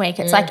Fashion Week.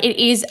 It's like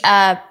it is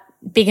a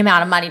big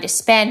amount of money to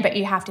spend, but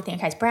you have to think,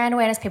 okay, it's brand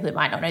awareness, people that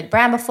might not know the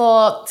brand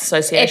before.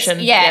 Association.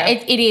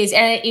 It is,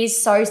 and it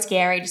is so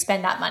scary to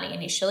spend that money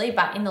initially,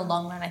 but in the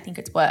long run, I think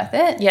it's worth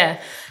it.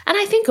 Yeah, and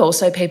I think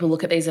also people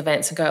look at these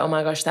events and go, oh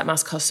my gosh, that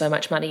must cost so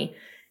much money.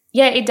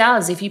 Yeah, it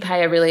does if you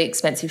pay a really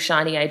expensive,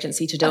 shiny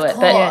agency to do Of it.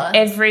 course. But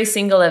every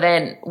single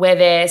event where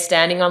they're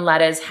standing on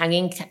ladders,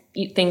 hanging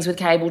things with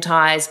cable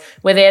ties,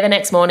 we're there the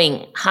next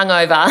morning,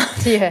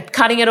 hungover,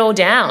 cutting it all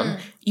down.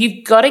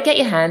 You've got to get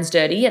your hands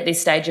dirty at this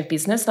stage of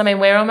business. I mean,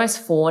 we're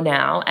almost 4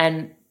 now,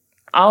 and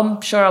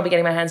I'm sure I'll be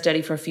getting my hands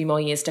dirty for a few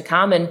more years to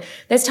come. And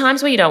there's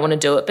times where you don't want to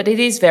do it, but it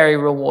is very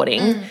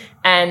rewarding.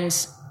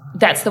 And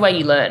that's the way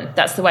you learn.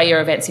 That's the way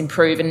your events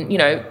improve. And, you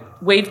know,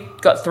 we've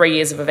got 3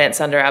 years of events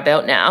under our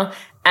belt now.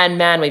 And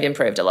man, we've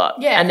improved a lot.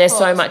 Yeah, and they're of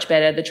so course. much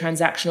better. The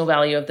transactional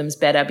value of them's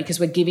better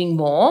because we're giving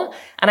more.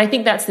 And I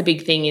think that's the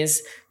big thing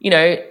is, you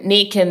know,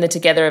 Nick and the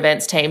Together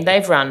Events team,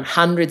 they've run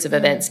hundreds of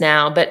events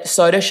now, but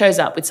Soda shows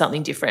up with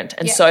something different.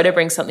 And Soda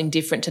brings something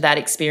different to that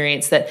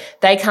experience that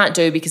they can't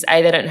do because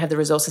A, they don't have the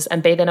resources,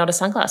 and B, they're not a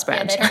sunglass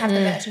brand. They don't have the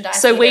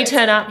merchandise. So we either.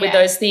 turn up with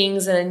Yeah. those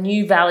things and a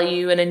new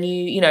value and a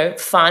new, you know,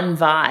 fun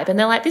vibe. And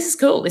they're like, this is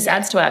cool. This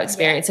adds to our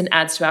experience and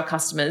adds to our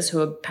customers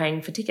who are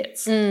paying for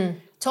tickets.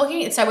 So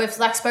we've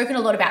like spoken a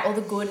lot about all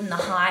the good and the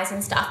highs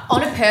and stuff.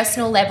 On a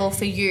personal level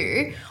for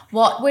you,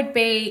 what would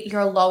be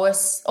your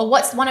lowest, or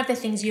what's one of the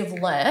things you've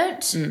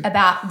learnt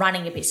about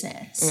running a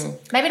business?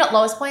 Maybe not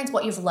lowest points,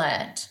 what you've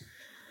learnt.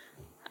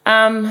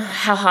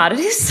 How hard it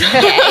is.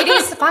 Yeah, it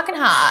is fucking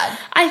hard.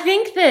 I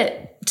think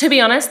that, to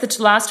be honest,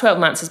 the last 12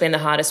 months has been the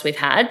hardest we've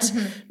had.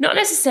 Not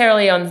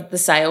necessarily on the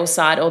sales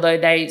side, although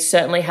they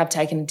certainly have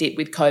taken a dip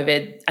with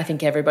COVID. I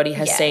think everybody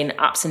has seen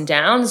ups and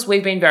downs.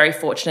 We've been very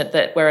fortunate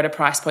that we're at a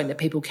price point that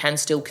people can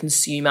still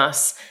consume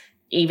us,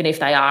 even if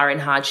they are in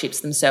hardships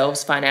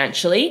themselves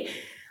financially.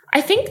 I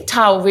think,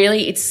 Tal,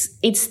 really it's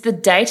the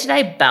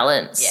day-to-day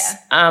balance.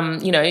 Yeah.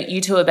 You know, you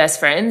two are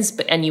best friends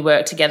and you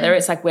work together.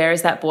 It's like, where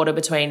is that border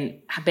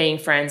between being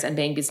friends and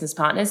being business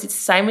partners? It's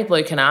the same with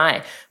Luke and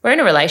I. We're in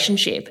a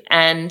relationship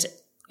and,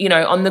 you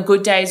know, on the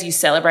good days you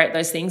celebrate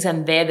those things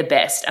and they're the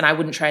best and I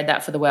wouldn't trade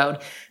that for the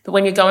world. But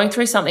when you're going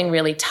through something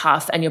really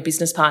tough and your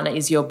business partner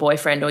is your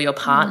boyfriend or your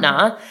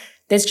partner,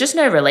 there's just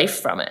no relief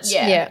from it.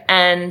 Yeah.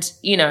 And,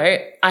 you know,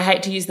 I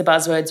hate to use the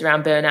buzzwords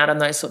around burnout and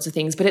those sorts of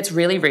things, but it's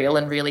really real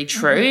and really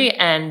true.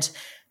 And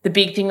the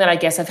big thing that I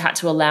guess I've had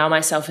to allow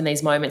myself in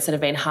these moments that have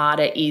been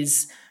harder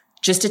is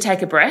just to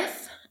take a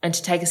breath and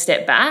to take a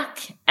step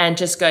back and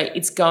just go,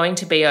 it's going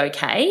to be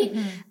okay.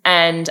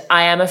 And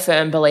I am a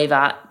firm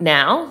believer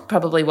now,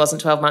 probably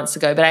wasn't 12 months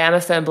ago, but I am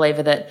a firm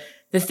believer that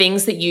the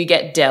things that you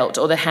get dealt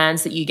or the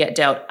hands that you get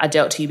dealt are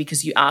dealt to you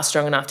because you are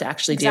strong enough to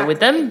actually deal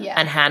with them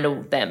and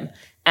handle them.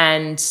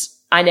 And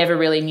I never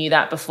really knew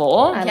that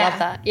before. I love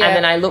that. Yeah. And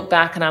then I look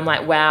back and I'm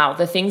like, wow,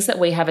 the things that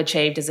we have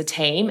achieved as a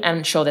team,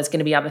 and sure, there's going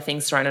to be other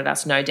things thrown at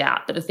us, no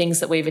doubt, but the things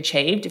that we've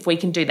achieved, if we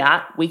can do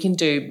that, we can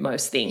do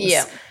most things.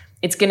 Yeah.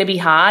 It's going to be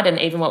hard. And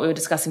even what we were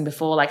discussing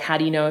before, like, how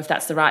do you know if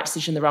that's the right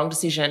decision, the wrong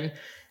decision?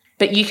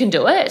 But you can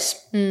do it.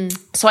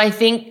 So I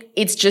think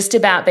it's just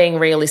about being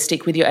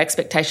realistic with your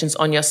expectations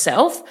on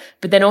yourself,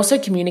 but then also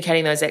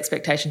communicating those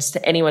expectations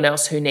to anyone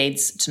else who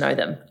needs to know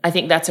them. I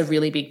think that's a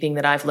really big thing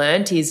that I've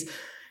learned is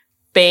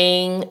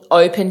being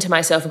open to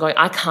myself and going,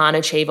 I can't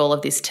achieve all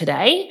of this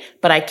today,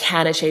 but I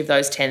can achieve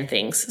those 10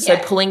 things. So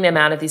pulling them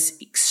out of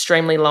this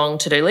extremely long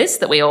to-do list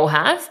that we all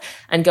have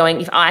and going,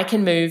 if I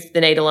can move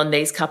the needle on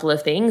these couple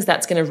of things,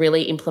 that's going to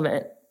really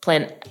implement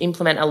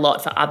a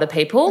lot for other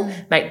people,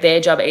 make their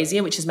job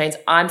easier, which just means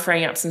I'm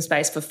freeing up some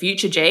space for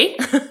future G.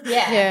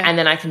 And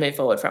then I can move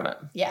forward from it.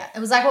 Yeah. It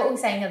was like what we were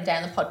saying the other day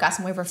on the podcast,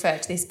 and we've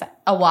referred to this for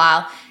a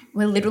while.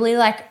 We're literally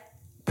like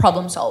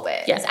problem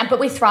solvers. Yeah.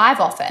 But we thrive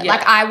off it. Yeah.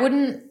 Like I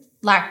wouldn't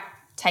like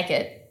take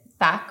it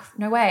back.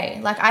 No way.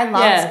 Like I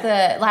love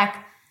the like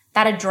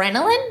that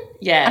adrenaline.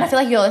 Yeah. And I feel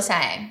like you're the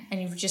same and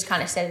you've just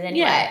kind of said it anyway.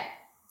 Yeah.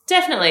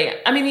 Definitely.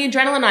 I mean, the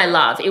adrenaline I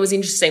love. It was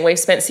interesting. We've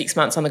spent 6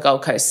 months on the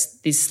Gold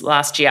Coast this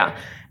last year,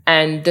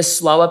 and the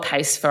slower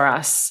pace for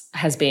us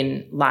has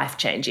been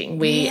life-changing.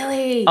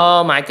 Really?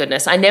 Oh, my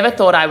goodness. I never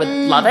thought I would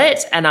love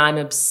it, and I'm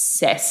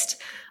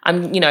obsessed.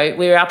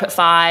 We're up at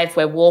 5,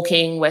 we're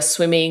walking, we're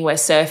swimming, we're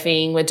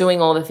surfing, we're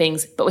doing all the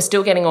things, but we're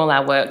still getting all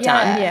our work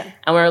done. Yeah.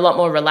 And we're a lot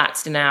more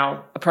relaxed in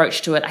our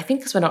approach to it. I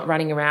think because we're not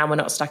running around, we're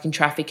not stuck in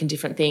traffic and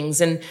different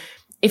things. And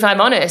if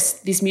I'm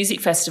honest, this music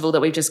festival that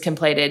we've just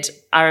completed,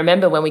 I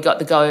remember when we got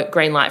the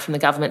green light from the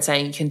government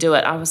saying you can do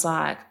it, I was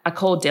like, I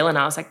called Dylan,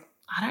 I was like,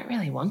 I don't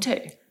really want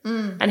to.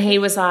 And he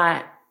was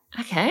like,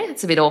 okay,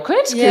 it's a bit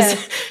awkward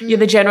because you're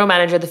the general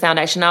manager of the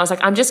foundation. And I was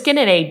like, I'm just going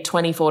to need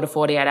 24 to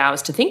 48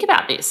 hours to think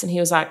about this. And he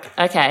was like,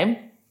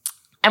 okay.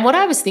 And what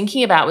I was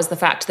thinking about was the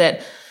fact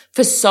that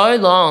for so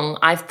long,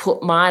 I've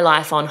put my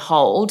life on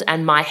hold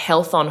and my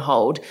health on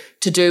hold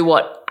to do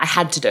what I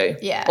had to do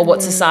or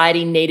what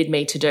society needed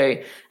me to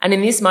do. And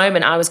in this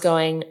moment, I was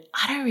going,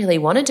 I don't really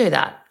want to do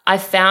that. I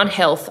found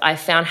health, I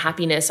found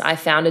happiness, I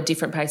found a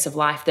different pace of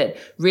life that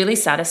really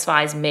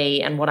satisfies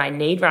me and what I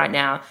need right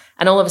now.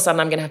 And all of a sudden,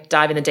 I'm going to have to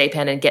dive in the deep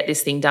end and get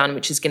this thing done,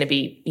 which is going to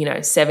be,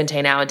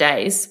 17-hour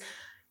days.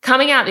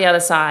 Coming out the other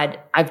side,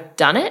 I've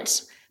done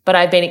it. But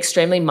I've been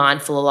extremely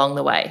mindful along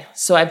the way.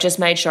 So I've just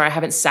made sure I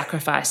haven't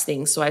sacrificed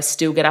things. So I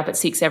still get up at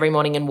 6 every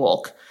morning and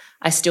walk.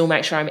 I still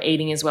make sure I'm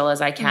eating as well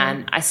as I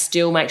can. I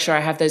still make sure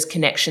I have those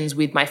connections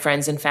with my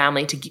friends and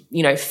family to,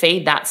 you know,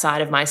 feed that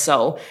side of my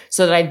soul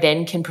so that I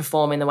then can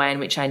perform in the way in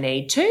which I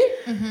need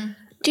to.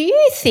 Do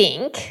you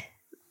think,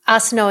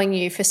 us knowing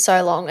you for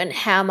so long and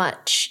how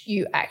much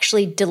you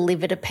actually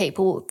deliver to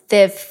people,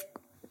 they've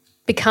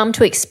become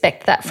to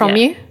expect that from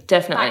you?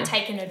 Definitely. Like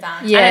taken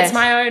advantage. Yeah.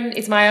 And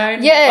it's my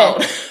own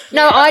fault.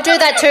 No, I do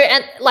that too.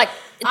 And like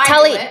I do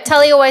Tully, it.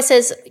 Tully always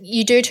says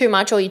you do too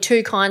much or you're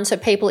too kind, so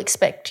people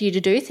expect you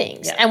to do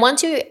things. Yeah. And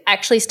once you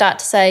actually start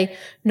to say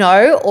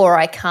no or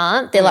I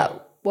can't, they're like,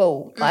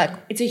 whoa, like,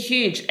 It's a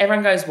huge,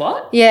 everyone goes,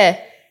 what? yeah.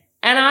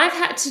 And I've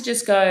had to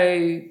just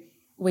go,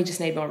 we just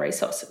need more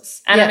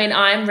resources. And Yeah. I mean,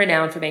 I'm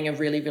renowned for being a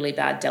really, really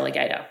bad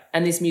delegator.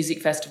 And this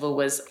music festival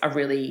was a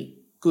really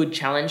good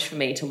challenge for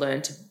me to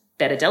learn to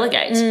better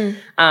delegate.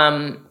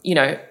 You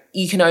know,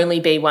 you can only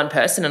be one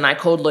person. And I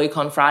called Luke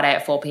on Friday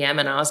at 4 p.m.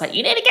 and I was like,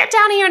 you need to get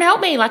down here and help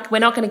me. Like, we're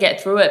not going to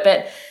get through it.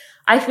 But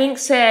I think,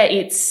 Sarah,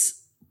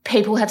 it's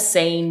people have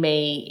seen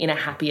me in a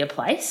happier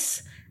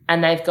place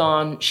and they've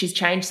gone, she's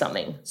changed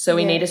something. So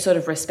we need to sort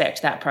of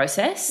respect that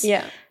process.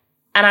 Yeah.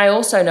 And I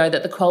also know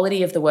that the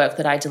quality of the work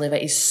that I deliver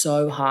is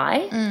so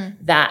high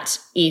that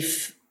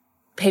if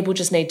people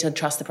just need to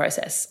trust the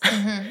process.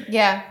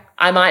 Yeah.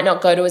 I might not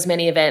go to as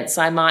many events.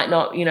 I might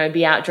not, you know,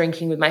 be out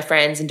drinking with my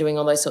friends and doing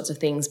all those sorts of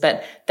things,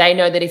 but they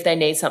know that if they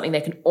need something, they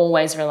can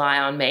always rely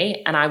on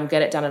me and I will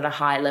get it done at a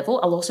high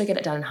level. I'll also get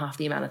it done in half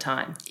the amount of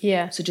time.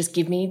 Yeah. So just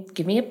give me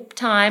a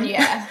time.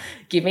 Yeah.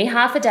 Give me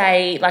half a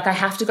day. Like, I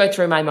have to go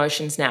through my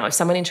motions now. If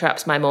someone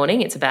interrupts my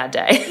morning, it's a bad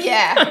day.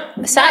 Yeah.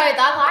 So I like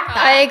that.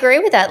 I agree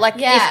with that. Like,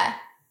 Yeah. if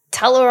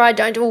Tulla or I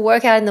don't do a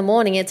workout in the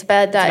morning, it's a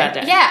bad day. It's a bad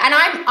day. Yeah, and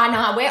I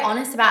know we're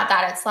honest about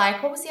that. It's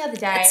like, what was the other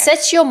day? It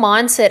sets your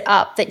mindset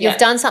up that you've Yeah.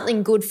 done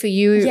something good for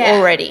you Yeah.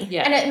 already.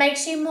 Yeah. And it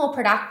makes you more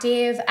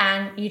productive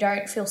and you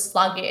don't feel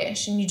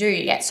sluggish and you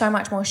get so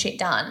much more shit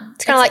done.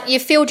 It's kind of like you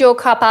filled your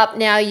cup up,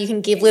 now you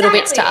can give little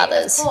bits to Exactly,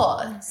 others. Of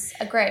course.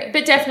 Agree.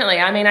 But definitely,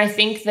 I mean, I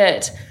think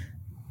that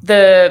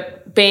the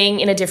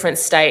being in a different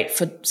state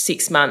for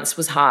 6 months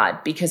was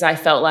hard because I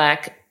felt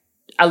like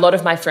a lot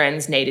of my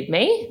friends needed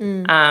me,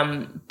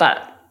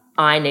 but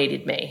I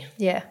needed me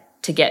Yeah.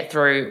 to get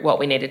through what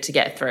we needed to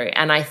get through.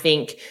 And I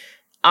think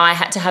I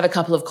had to have a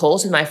couple of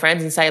calls with my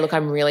friends and say, look,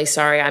 I'm really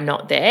sorry I'm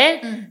not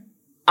there.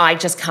 I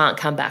just can't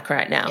come back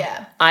right now.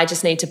 Yeah. I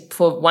just need to,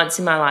 for once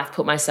in my life,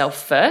 put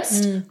myself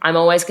first. I'm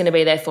always going to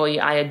be there for you.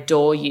 I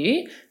adore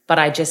you, but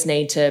I just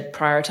need to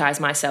prioritize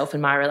myself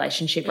and my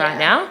relationship right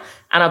now,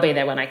 and I'll be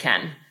there when I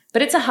can.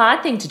 But it's a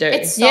hard thing to do.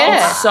 It's so hard.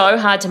 It's so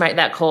hard to make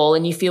that call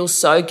and you feel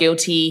so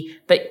guilty,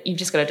 but you've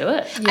just got to do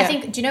it. I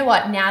think, do you know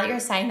what? Now that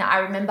you're saying that, I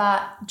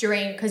remember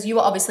because you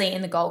were obviously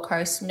in the Gold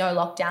Coast, no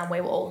lockdown,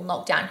 we were all in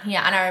lockdown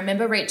here. And I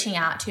remember reaching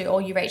out to,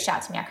 or you reached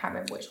out to me, I can't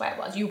remember which way it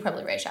was. You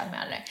probably reached out to me,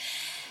 I don't know.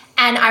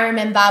 And I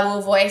remember we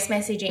were voice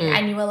messaging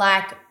and you were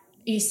like,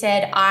 you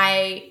said,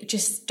 I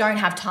just don't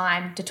have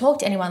time to talk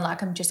to anyone.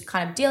 Like, I'm just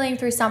kind of dealing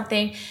through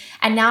something.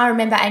 And now I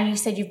remember, and you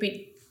said you've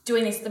been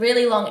doing this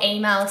really long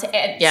email to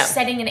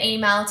setting an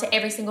email to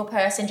every single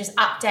person, just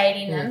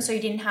updating them so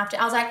you didn't have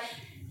to. I was like,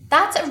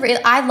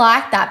 I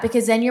like that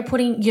because then you're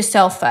putting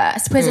yourself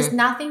first because there's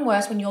nothing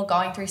worse when you're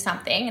going through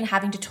something and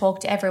having to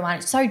talk to everyone.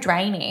 It's so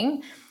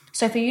draining.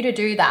 So for you to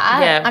do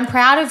that, I'm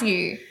proud of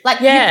you.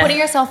 Like you're putting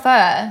yourself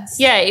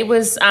first. Yeah, it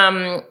was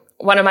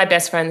one of my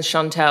best friends,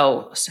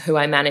 Chantel, who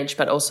I manage,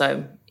 but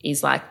also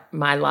is like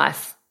my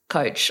life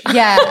coach.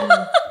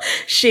 Yeah.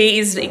 She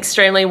is an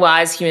extremely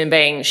wise human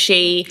being. Is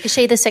she the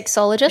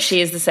sexologist?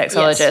 She is the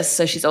sexologist,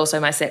 so she's also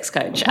my sex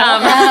coach.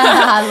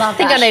 I love I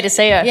think I need to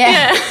see her.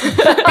 Yeah.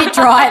 A bit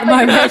dry at the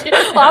moment.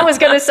 Well, I was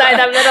going to say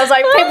that, but then I was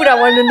like, people don't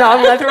want to know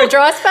I'm going through a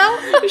dry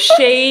spell.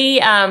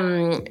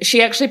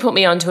 She actually put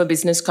me onto a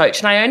business coach,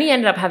 and I only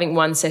ended up having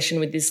one session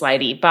with this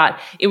lady, but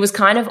it was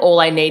kind of all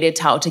I needed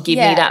to give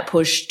me that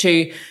push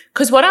to.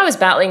 Because what I was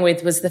battling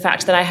with was the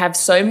fact that I have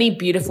so many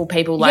beautiful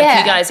people like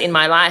you guys in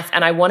my life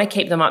and I want to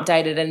keep them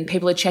updated and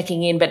people are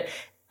checking in, but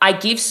I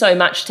give so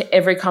much to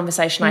every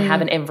conversation I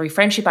have and every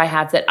friendship I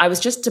have that I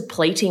was just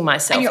depleting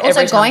myself. And you're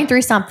also going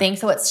through something,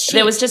 so it's shit.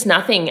 There was just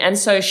nothing. And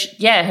so,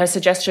 her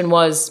suggestion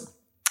was,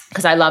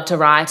 because I love to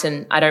write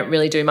and I don't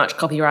really do much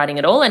copywriting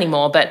at all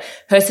anymore, but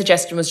her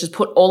suggestion was just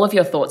put all of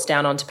your thoughts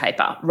down onto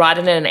paper, write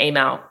it in an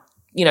email.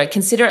 You know,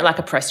 consider it like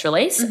a press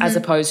release as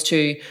opposed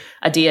to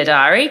a Dear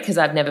Diary, because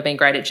I've never been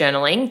great at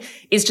journaling.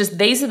 It's just,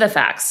 these are the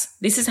facts.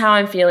 This is how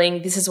I'm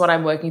feeling. This is what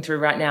I'm working through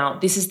right now.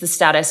 This is the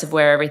status of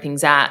where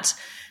everything's at.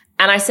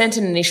 And I sent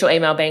an initial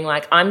email being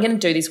like, I'm going to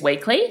do this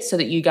weekly so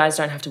that you guys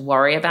don't have to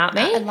worry about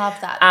me. I love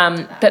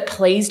that. But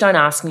please don't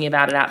ask me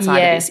about it outside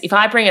of this. If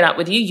I bring it up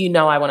with you, you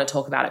know I want to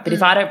talk about it. But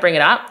if I don't bring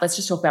it up, let's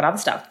just talk about other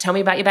stuff. Tell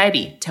me about your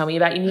baby. Tell me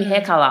about your new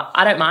hair color.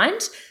 I don't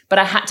mind. But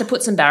I had to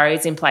put some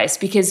barriers in place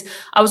because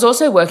I was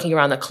also working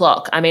around the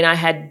clock. I mean, I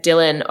had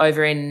Dylan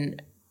over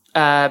in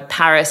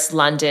Paris,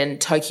 London,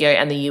 Tokyo,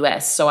 and the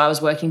US. So I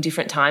was working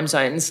different time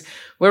zones.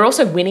 We're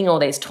also winning all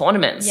these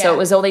tournaments. So it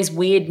was all these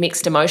weird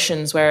mixed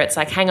emotions where it's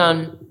like, hang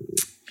on,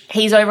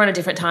 he's over in a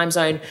different time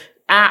zone.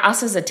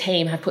 us as a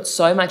team have put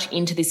so much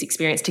into this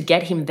experience to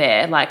get him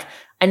there. Like,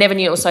 I never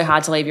knew it was so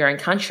hard to leave your own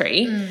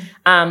country,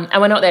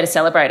 and we're not there to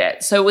celebrate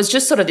it. So it was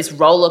just sort of this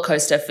roller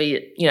coaster for,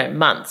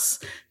 months.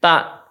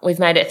 But we've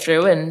made it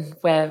through, and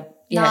we're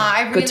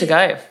good to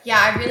go. Yeah,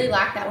 I really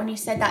like that. When you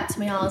said that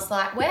to me, I was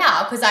like,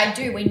 wow, because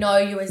we know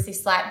you as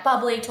this like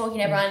bubbly, talking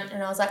to everyone,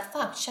 and I was like,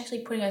 fuck, she's actually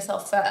putting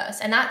herself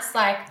first. And that's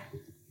like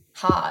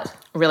hard.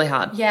 Really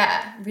hard.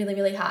 Yeah, really,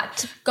 really hard.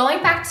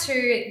 Going back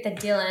to the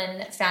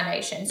Dylan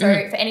Foundation.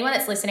 So for anyone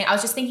that's listening, I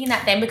was just thinking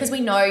that then because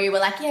we know you, we're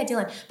like, yeah,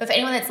 Dylan. But for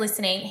anyone that's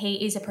listening,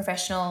 he is a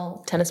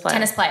professional tennis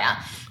player.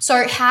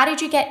 So how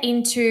did you get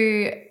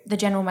into the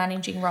general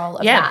managing role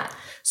of that?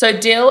 So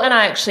Dill and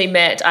I actually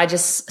met. I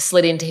just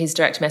slid into his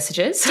direct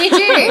messages. Did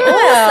you?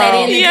 Slid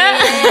in the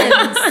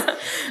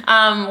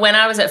DMs. When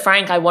I was at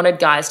Frank, I wanted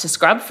guys to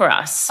scrub for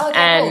us. Okay,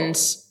 and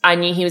cool. I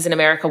knew he was in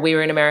America. We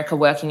were in America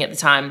working at the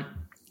time.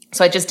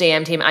 So I just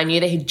DM'd him. I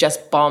knew that he'd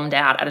just bombed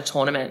out at a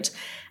tournament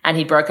and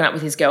he'd broken up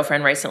with his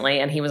girlfriend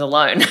recently and he was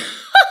alone.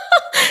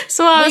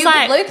 So I was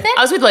like, with Luke then?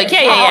 I was with Luke.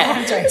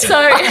 Yeah.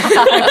 Sorry,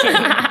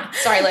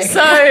 Luke.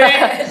 So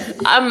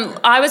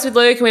I was with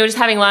Luke and we were just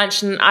having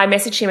lunch and I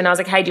messaged him and I was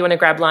like, hey, do you want to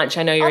grab lunch?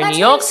 I know you're in New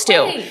York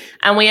still.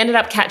 And we ended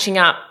up catching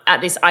up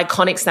at this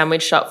iconic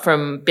sandwich shop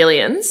from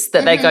Billions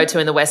that they go to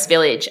in the West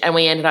Village, and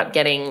we ended up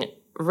getting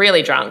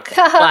really drunk.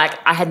 Like,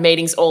 I had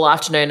meetings all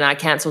afternoon and I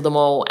cancelled them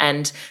all,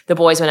 and the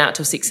boys went out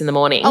till 6 a.m.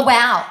 Oh,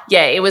 wow.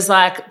 Yeah, it was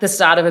like the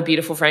start of a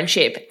beautiful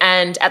friendship.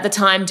 And at the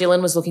time,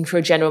 Dylan was looking for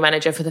a general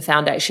manager for the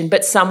foundation,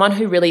 but someone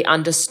who really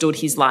understood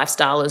his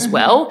lifestyle as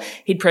well.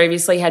 He'd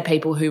previously had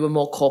people who were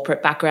more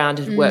corporate background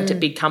and worked at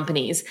big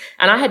companies.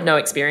 And I had no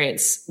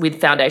experience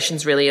with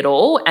foundations really at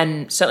all,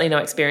 and certainly no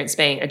experience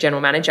being a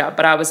general manager.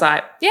 But I was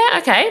like, yeah,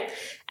 okay.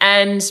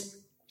 And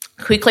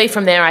quickly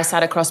from there, I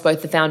sat across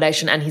both the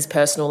foundation and his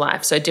personal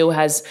life. So Dill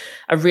has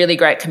a really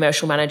great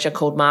commercial manager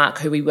called Mark,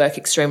 who we work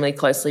extremely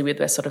closely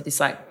with. We're sort of this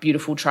like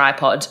beautiful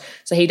tripod.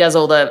 So he does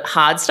all the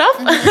hard stuff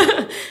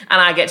and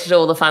I get to do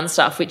all the fun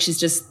stuff, which is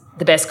just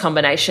the best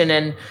combination.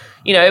 And,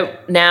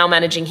 now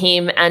managing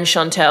him and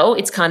Chantel,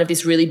 it's kind of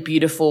this really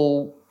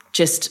beautiful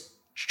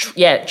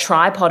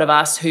tripod of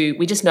us who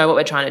we just know what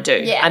we're trying to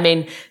do. Yeah. I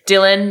mean,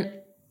 Dylan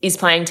is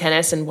playing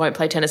tennis and won't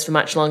play tennis for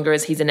much longer,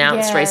 as he's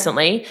announced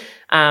recently.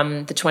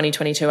 The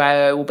 2022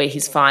 AO will be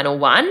his final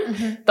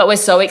one. But we're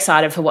so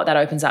excited for what that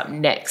opens up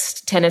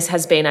next. Tennis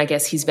has been, I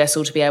guess, his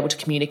vessel to be able to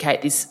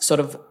communicate this sort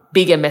of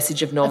bigger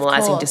message of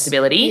normalising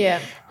disability.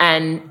 Yeah.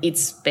 And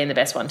it's been the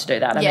best one to do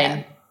that. I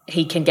mean,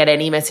 he can get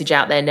any message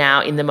out there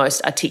now in the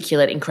most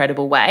articulate,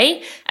 incredible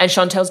way. And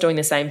Chantel's doing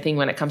the same thing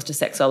when it comes to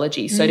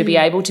sexology. So to be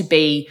able to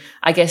be,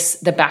 I guess,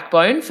 the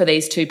backbone for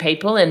these two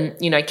people and,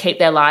 keep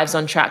their lives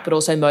on track, but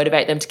also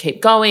motivate them to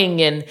keep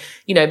going and,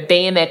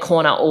 be in their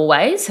corner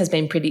always has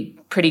been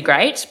pretty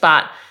great,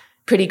 but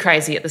pretty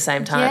crazy at the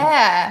same time.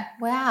 Yeah.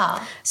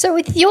 Wow. So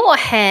with your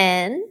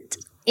hand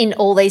in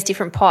all these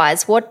different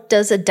pies, what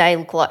does a day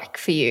look like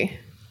for you?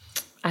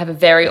 I have a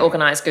very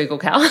organised Google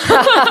Cal.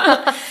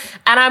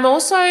 And I'm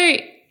also,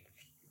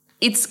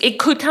 it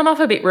could come off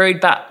a bit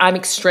rude, but I'm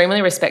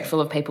extremely respectful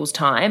of people's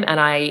time, and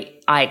I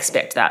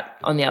expect that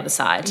on the other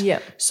side. Yeah.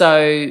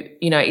 So,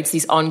 it's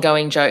this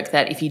ongoing joke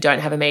that if you don't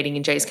have a meeting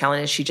in G's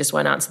calendar, she just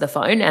won't answer the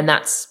phone, and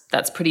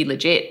that's pretty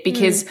legit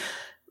because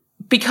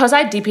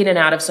I dip in and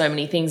out of so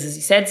many things, as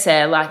you said,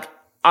 Sarah, like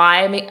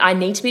I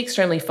need to be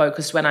extremely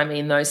focused when I'm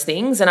in those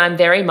things, and I'm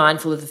very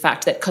mindful of the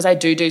fact that because I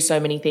do so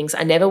many things,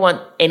 I never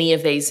want any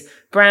of these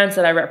brands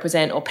that I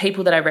represent or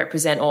people that I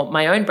represent or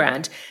my own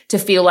brand to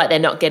feel like they're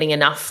not getting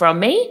enough from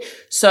me.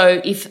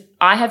 So if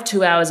I have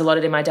 2 hours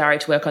allotted in my diary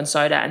to work on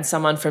Soda and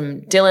someone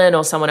from Dylan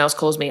or someone else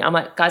calls me, I'm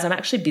like, guys, I'm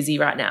actually busy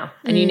right now,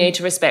 and you need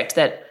to respect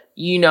that.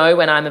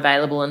 When I'm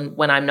available and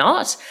when I'm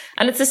not.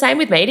 And it's the same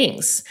with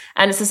meetings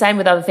and it's the same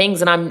with other things.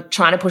 And I'm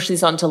trying to push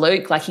this on to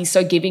Luke. Like, he's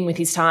so giving with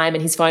his time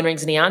and his phone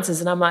rings and he answers.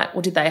 And I'm like,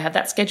 well, did they have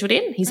that scheduled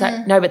in? He's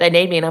like, no, but they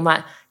need me. And I'm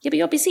like, yeah, but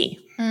you're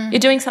busy. You're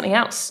doing something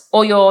else,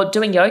 or you're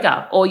doing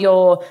yoga, or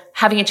you're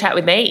having a chat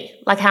with me.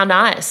 Like, how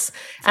nice.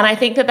 And I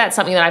think that that's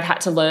something that I've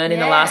had to learn in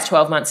the last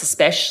 12 months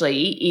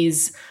especially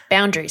is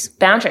boundaries.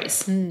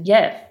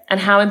 Yeah. And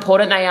how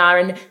important they are.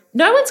 And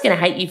no one's going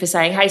to hate you for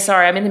saying, hey,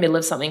 sorry, I'm in the middle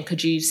of something.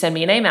 Could you send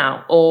me an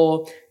email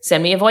or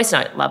send me a voice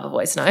note? Love a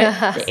voice note.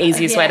 The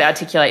easiest way to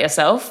articulate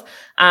yourself.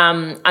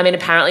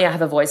 Apparently I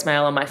have a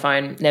voicemail on my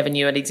phone. Never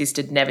knew it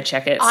existed. Never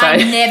check it. I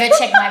never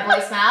check my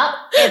voicemail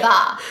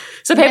ever.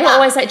 So people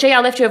always say, gee, I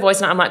left you a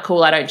voice note. I'm like,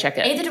 cool, I don't check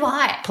it. Either do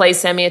I. Please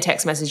send me a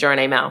text message or an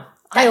email.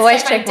 I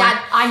always check my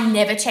dad. I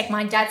never check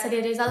my dad said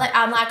it is.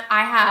 I'm like,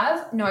 I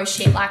have no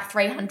shit, like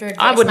 300 voicemails.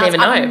 I wouldn't even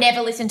know. I've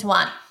never listened to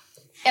one.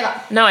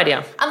 Ever. No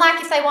idea. I'm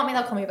like, if they want me,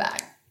 they'll call me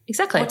back.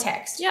 Exactly. Or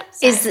text. Yep.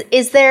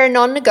 Is there a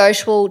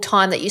non-negotiable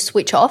time that you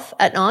switch off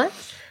at night?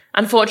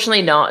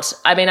 Unfortunately not.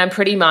 I mean, I'm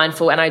pretty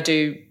mindful and I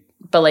do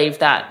believe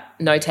that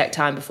no tech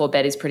time before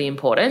bed is pretty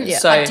important. Yeah.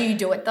 So do you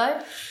do it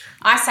though?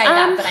 I say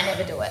that, but I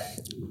never do it.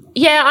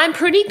 Yeah, I'm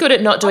pretty good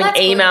at not doing that's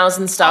good. emails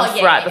and stuff Oh,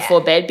 yeah, right yeah,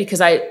 before bed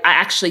because I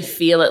actually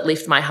feel it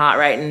lift my heart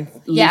rate and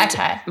lift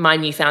okay. my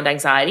newfound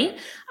anxiety.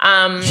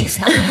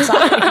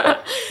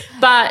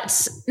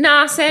 But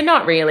nah, Sam,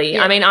 not really.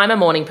 I mean, I'm a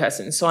morning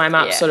person, so I'm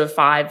up sort of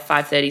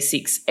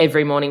 5:36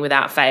 every morning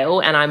without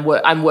fail, and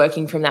I'm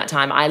working from that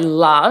time. I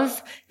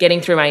love getting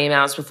through my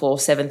emails before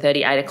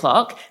 7:30, 8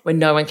 o'clock when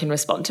no one can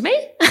respond to me.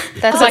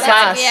 That's like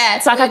us. Yeah,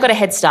 it's like I've got a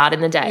head start in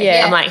the day.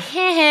 Yeah. I'm like,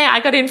 I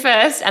got in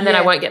first, and then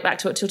I won't get back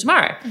to it till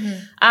tomorrow.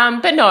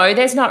 But no,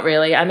 there's not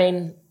really. I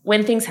mean,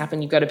 when things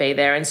happen, you've got to be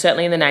there. And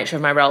certainly in the nature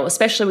of my role,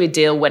 especially with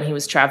Dill when he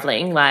was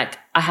traveling, like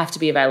I have to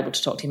be available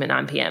to talk to him at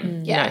 9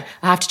 p.m. You know,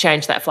 I have to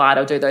change that flight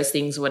or do those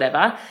things or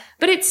whatever.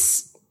 But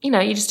it's, you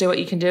know, you just do what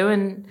you can do.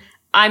 And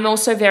I'm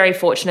also very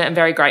fortunate and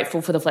very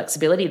grateful for the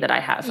flexibility that I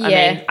have. I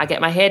mean, I get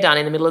my hair done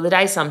in the middle of the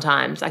day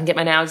sometimes. I can get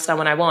my nails done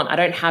when I want. I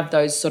don't have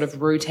those sort of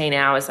routine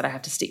hours that I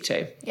have to stick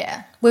to.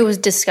 Yeah. We was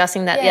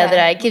discussing that the other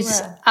day. It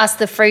gives us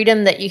the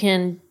freedom that you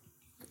can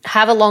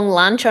have a long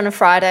lunch on a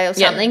Friday or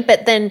something,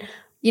 but then,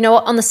 you know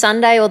what, on the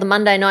Sunday or the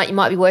Monday night, you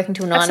might be working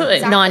till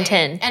 9,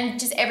 10. And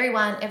just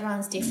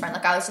everyone's different.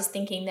 Like I was just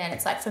thinking then,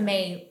 it's like for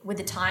me with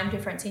the time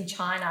difference in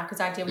China, because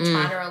I deal with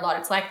China a lot,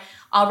 it's like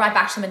I'll write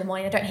back to them in the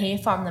morning. I don't hear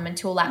from them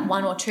until like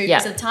 1 or 2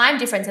 because of the time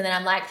difference. And then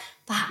I'm like,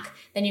 fuck,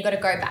 then you got to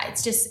go back.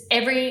 It's just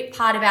every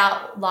part of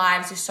our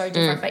lives is so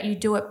different, but you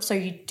do it so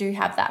you do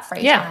have that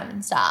free time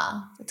and stuff.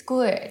 It's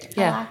good.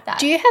 I like that.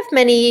 Do you have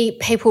many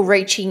people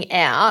reaching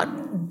out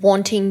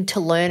wanting to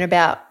learn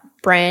about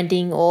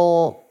branding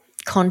or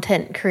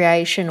content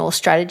creation or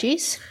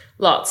strategies?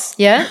 Lots.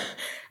 Yeah?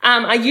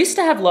 I used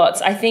to have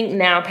lots. I think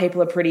now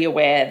people are pretty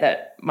aware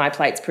that my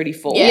plate's pretty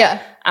full.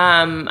 Yeah.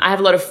 I have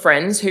a lot of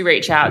friends who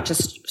reach out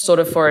just sort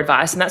of for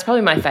advice, and that's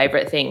probably my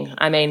favourite thing.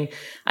 I mean,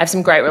 I have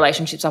some great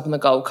relationships up on the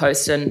Gold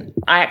Coast, and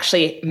I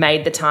actually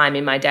made the time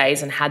in my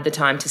days and had the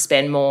time to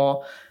spend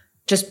more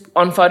just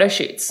on photo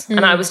shoots.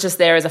 And I was just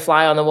there as a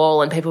fly on the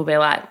wall, and people would be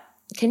like,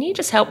 can you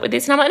just help with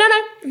this? And I'm like,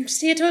 no, I'm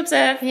just here to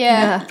observe.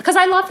 Yeah. Because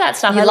I love that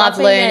stuff. I love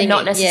being there,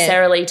 not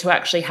necessarily to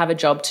actually have a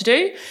job to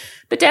do.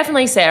 But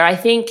definitely, Sarah, I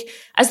think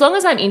as long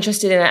as I'm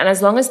interested in it and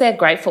as long as they're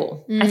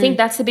grateful, I think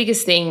that's the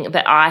biggest thing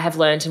that I have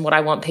learned and what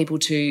I want people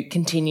to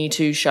continue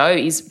to show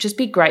is just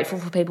be grateful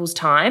for people's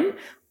time.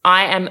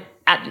 I am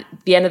at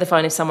the end of the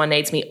phone if someone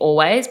needs me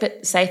always,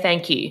 but say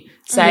thank you.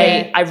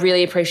 Say, I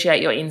really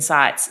appreciate your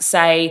insights.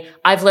 Say,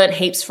 I've learned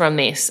heaps from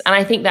this. And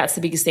I think that's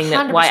the biggest thing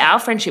that 100%. Why our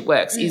friendship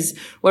works is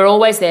we're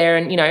always there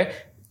and, you know,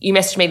 you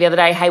messaged me the other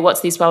day, hey,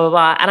 what's this, blah, blah,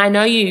 blah. And I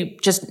know you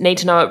just need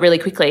to know it really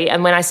quickly.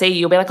 And when I see you,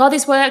 you'll be like, oh,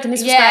 this worked and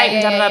this was great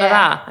and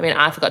da-da-da-da-da. I mean,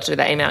 I forgot to do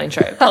that email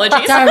intro.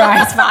 Apologies. Don't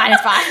worry, it's fine,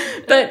 it's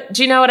fine. But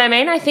do you know what I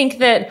mean? I think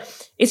that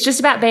it's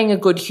just about being a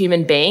good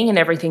human being in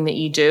everything that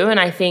you do. And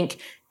I think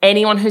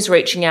anyone who's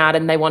reaching out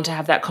and they want to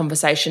have that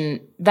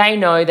conversation, they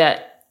know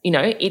that, you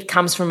know, it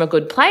comes from a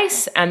good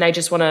place and they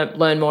just want to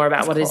learn more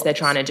about what it is they're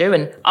trying to do.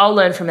 And I'll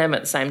learn from them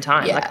at the same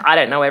time. Yeah. Like I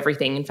don't know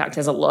everything. In fact,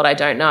 there's a lot I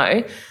don't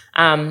know.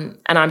 And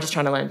I'm just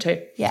trying to learn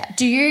too. Yeah.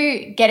 Do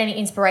you get any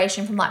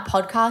inspiration from like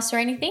podcasts or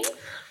anything?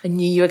 I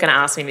knew you were going to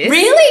ask me this.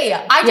 Really? I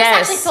just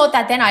Yes. actually thought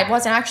that then. I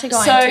wasn't actually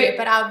going So- to,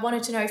 but I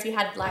wanted to know if you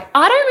had like.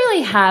 I don't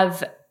really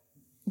have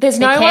 – there's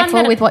Be no one careful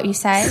that – with what you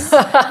say.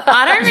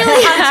 I don't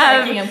really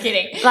have I'm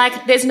kidding.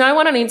 like there's no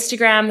one on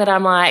Instagram that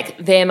I'm like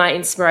they're my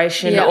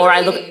inspiration or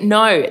I look –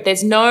 no,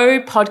 there's no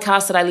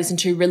podcast that I listen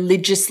to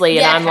religiously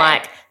and I'm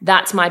like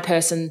that's my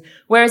person.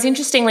 Whereas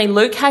interestingly,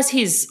 Luke has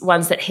his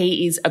ones that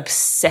he is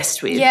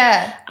obsessed with.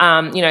 Yeah.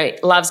 You know,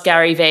 loves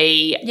Gary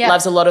Vee,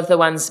 loves a lot of the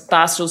ones,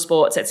 Barstool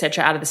Sports,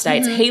 etc. out of the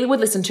States. He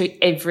would listen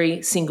to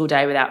every single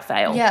day without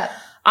fail. Yeah.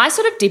 I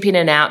sort of dip in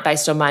and out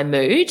based on my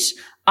mood.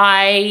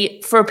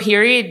 For a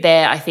period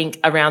there, I think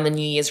around the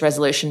New Year's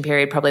resolution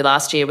period, probably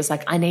last year, was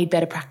like, I need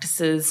better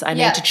practices. I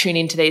need to tune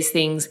into these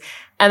things.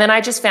 And then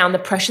I just found the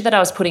pressure that I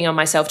was putting on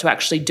myself to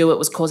actually do it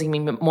was causing me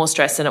more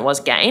stress than it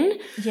was gain.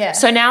 Yeah.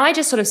 So now I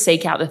just sort of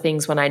seek out the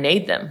things when I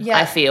need them, Yeah.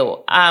 I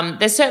feel.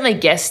 There's certainly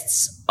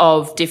guests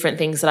of different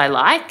things that I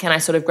like and I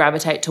sort of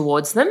gravitate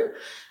towards them.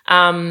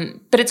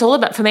 But it's all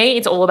about, for me,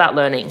 it's all about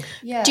learning.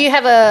 Yeah. Do you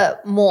have a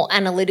more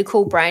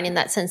analytical brain in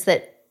that sense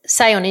that,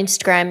 say on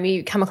Instagram,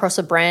 you come across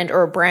a brand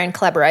or a brand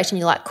collaboration,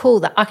 you're like,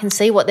 cool, I can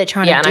see what they're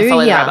trying to do. Yeah, and I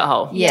follow the here. rabbit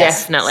hole.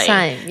 Yes, Definitely.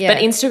 same, yeah.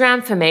 But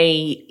Instagram for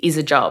me is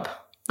a job.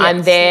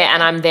 I'm there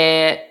and I'm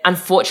there.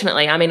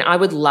 Unfortunately, I mean, I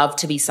would love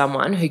to be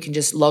someone who can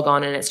just log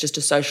on and it's just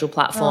a social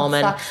platform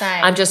and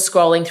same. I'm just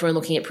scrolling through and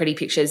looking at pretty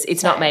pictures.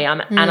 It's not me.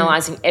 I'm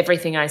analysing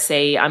everything I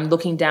see. I'm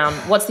looking down,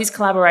 what's this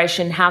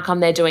collaboration? How come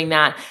they're doing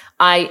that?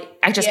 I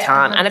just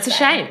can't. And it's a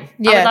shame.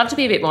 I would love to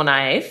be a bit more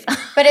naive.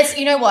 But it's,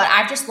 you know what,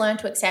 I've just learned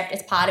to accept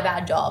it's part of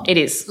our job. It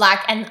is. Like,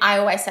 and I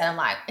always said, I'm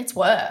like, it's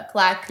work.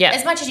 Like,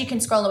 as much as you can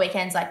scroll the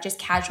weekends, like just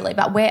casually,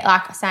 but we're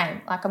like,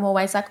 same. Like, I'm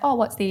always like, oh,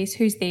 what's this?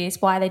 Who's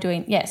this? Why are they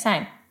doing? Yeah,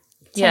 same.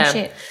 Same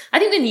shit. I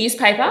think the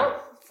newspaper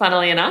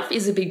funnily enough,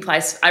 is a big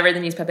place. I read the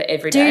newspaper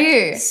every Do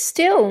day. you?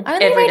 Still. I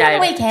only Every read day.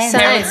 on the weekends.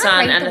 Herald I Sun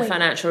read and the the weekend.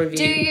 Financial Review.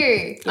 Do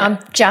you?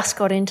 I've just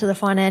got into the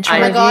financial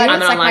I'm review. God, an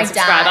it's like online my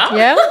dad. subscriber.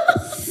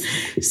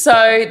 Yeah.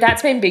 So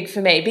that's been big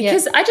for me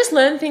because I just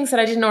learned things that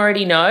I didn't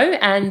already know.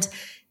 And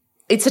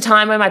it's a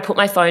time when I put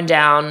my phone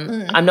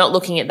down. I'm not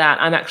looking at that.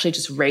 I'm actually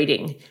just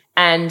reading.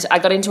 And I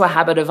got into a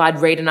habit of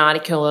I'd read an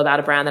article about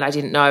a brand that I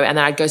didn't know and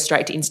then I'd go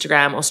straight to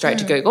Instagram or straight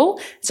to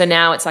Google. So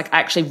now it's like I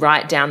actually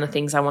write down the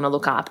things I want to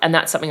look up, and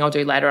that's something I'll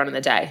do later on in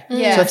the day.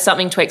 Yeah. So if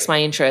something tweaks my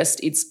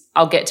interest,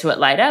 I'll get to it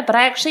later. But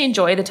I actually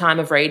enjoy the time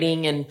of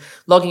reading and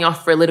logging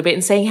off for a little bit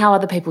and seeing how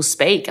other people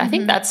speak. I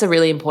think that's a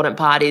really important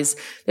part is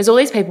there's all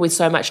these people with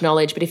so much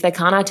knowledge, but if they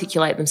can't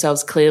articulate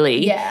themselves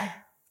clearly,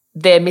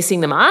 they're missing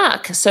the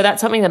mark. So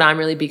that's something that I'm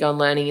really big on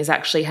learning is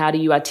actually how do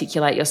you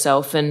articulate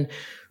yourself and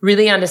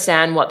really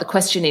understand what the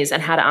question is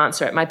and how to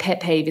answer it. My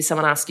pet peeve is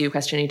someone asks you a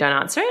question and you don't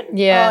answer it.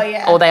 Yeah. Oh,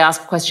 yeah. Or they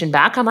ask a question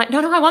back. I'm like, no,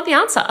 I want the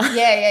answer.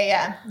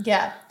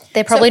 Yeah.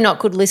 They're probably not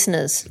good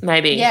listeners.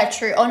 Maybe. Yeah,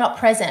 true. Or not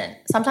present.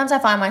 Sometimes I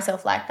find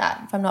myself like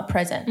that if I'm not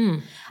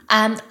present.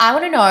 I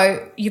want to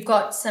know, you've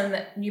got some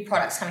new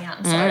products coming out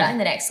in soda in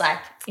the next,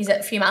 is it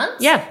a few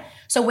months? Yeah.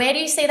 So where do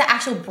you see the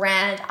actual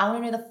brand? I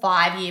want to know the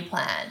 5-year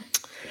plan.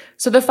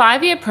 So the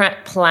 5-year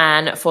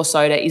plan for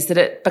soda is that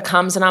it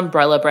becomes an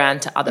umbrella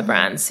brand to other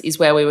brands is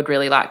where we would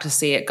really like to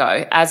see it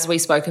go. As we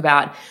spoke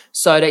about,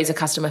 soda is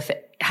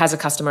has a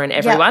customer in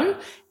everyone.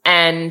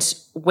 And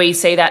we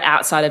see that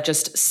outside of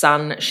just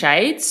sun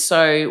shades.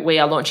 So we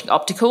are launching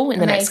optical in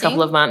the next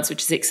couple of months,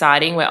 which is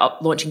exciting. We're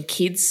launching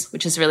kids,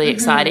 which is really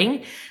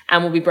exciting.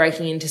 And we'll be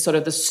breaking into sort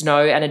of the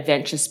snow and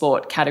adventure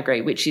sport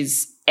category, which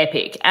is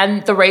epic.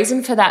 And the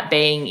reason for that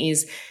being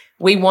is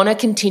we want to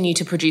continue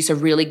to produce a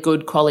really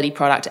good quality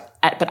product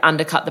but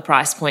undercut the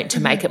price point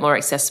to make it more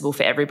accessible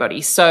for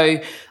everybody.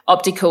 So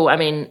optical, I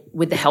mean,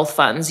 with the health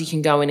funds, you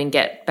can go in and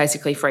get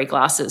basically free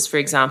glasses, for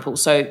example.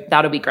 So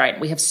that'll be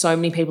great. We have so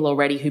many people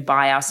already who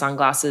buy our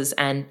sunglasses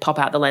and pop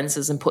out the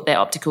lenses and put their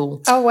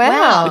optical. Oh,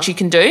 wow. Which you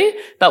can do,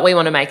 but we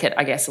want to make it,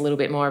 I guess, a little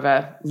bit more of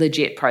a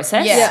legit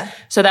process. Yeah.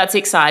 So that's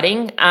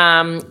exciting.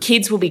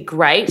 Kids will be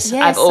great.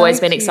 Yeah, I've always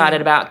so been cute.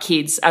 excited about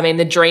kids. I mean,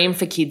 the dream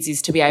for kids is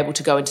to be able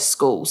to go into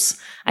schools.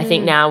 I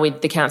think now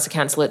with the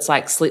council, it's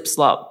like slip,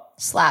 slop,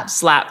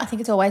 slap. I think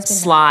it's always been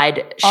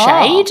slide,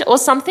 shade or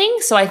something.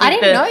 So I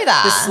think didn't know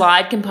that. the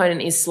slide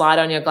component is slide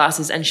on your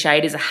glasses and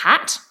shade is a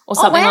hat or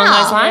something along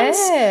those lines.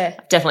 Yeah.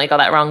 Definitely got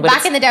that wrong. But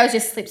Back in the day, it was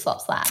just slip,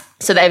 slop, slap.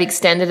 so they've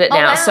extended it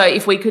now. wow. So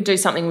if we could do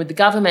something with the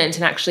government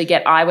and actually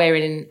get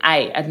eyewear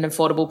at an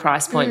affordable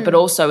price point, but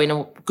also in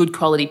a good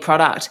quality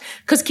product.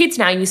 Because kids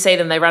now, you see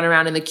them, they run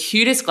around in the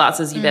cutest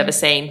glasses you've ever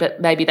seen,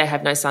 but maybe they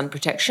have no sun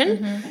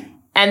protection.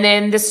 And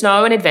then the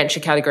snow and adventure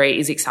category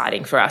is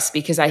exciting for us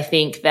because I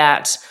think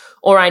that,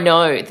 or I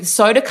know the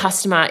soda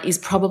customer is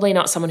probably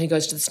not someone who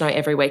goes to the snow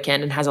every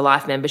weekend and has a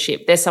life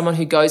membership. There's someone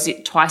who goes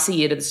twice a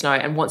year to the snow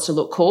and wants to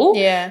look cool,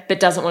 but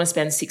doesn't want to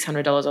spend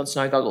 $600 on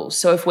snow goggles.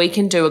 So if we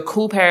can do a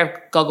cool pair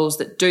of goggles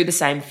that do the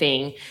same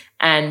thing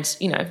and,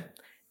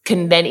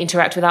 can then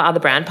interact with our other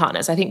brand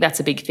partners. I think that's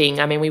a big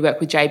thing. I mean, we work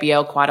with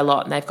JBL quite a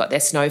lot and they've got their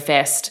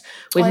Snowfest.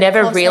 We've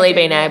never really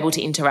been able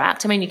to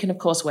interact. I mean, you can, of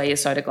course, wear your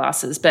soda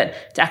glasses, but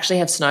to actually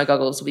have snow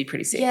goggles will be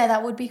pretty sick. Yeah,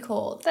 that would be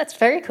cool. That's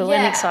very cool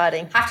and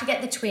exciting. I have to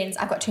get the twins.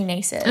 I've got 2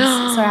 nieces, so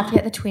I have to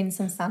get the twins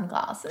some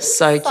sunglasses.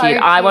 So cute.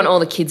 I want all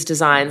the kids'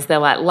 designs. They're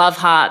like love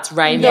hearts,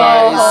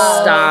 rainbows,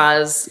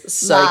 stars.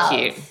 So Love.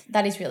 cute.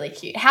 That is really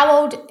cute. How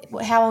old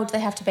do they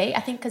have to be? I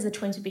think because the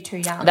twins would be too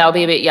young. They'll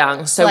be a bit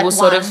young. So like we'll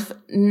sort one?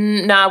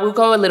 of, we'll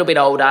go a little bit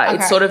older. Okay.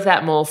 It's sort of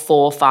that more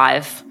 4,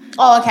 5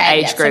 Oh, okay.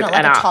 age yeah, group so not like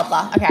and a up.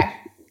 toddler. Okay.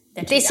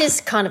 They're too This young.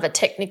 is kind of a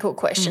technical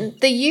question.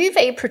 The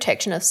UV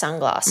protection of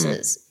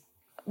sunglasses,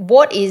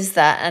 what is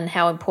that and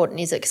how important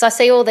is it? Because I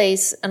see all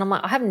these and I'm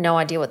like, I have no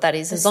idea what that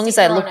is as long as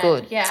they Sticker look on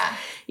good. it. Yeah.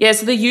 Yeah,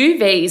 so the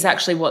UV is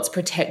actually what's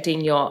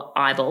protecting your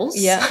eyeballs.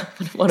 Yeah.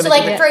 What So, am I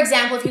like, doing? for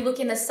example, if you look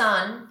in the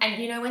sun and,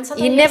 when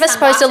sometimes You're you never get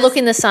supposed to sunglasses- look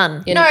in the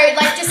sun. No, like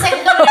just say,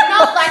 no,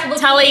 not like looking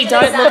Tully, into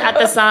don't the sun. look at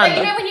the sun.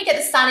 But when you get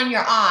the sun in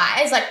your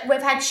eyes, like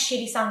we've had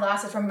shitty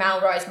sunglasses from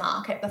Melrose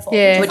Market before.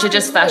 Yeah. Which are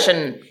just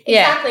fashion.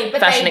 Exactly,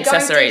 but fashion they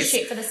accessories. don't do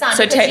shit for the sun.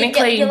 So because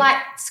technically- you're like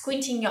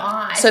squinting your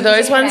eyes. So because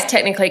those you're ones headache.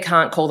 technically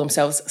can't call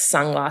themselves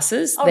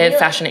sunglasses. They're really?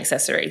 fashion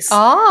accessories.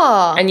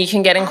 Oh. And you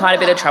can get in quite a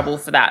bit of trouble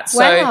for that. So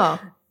Wow.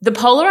 the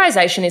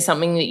polarization is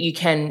something that you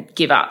can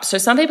give up. So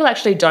some people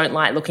actually don't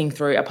like looking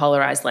through a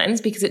polarized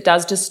lens because it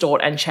does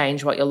distort and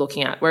change what you're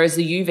looking at, whereas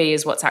the UV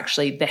is what's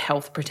actually the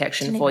health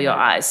protection for your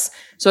eyes.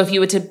 So if you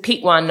were to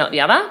pick one, not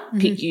the other,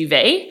 pick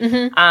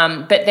UV.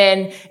 But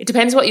then it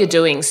depends what you're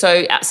doing.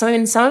 So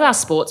in some of our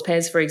sports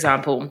pairs, for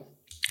example,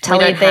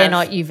 Tully, don't they're have-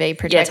 not UV yeah,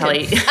 protected.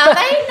 Tully. Are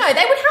they? No,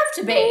 they would have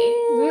to be.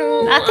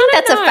 I think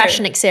that's a know.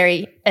 fashion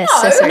accessory. No,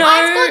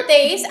 I've got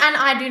these and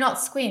I do not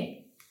squint.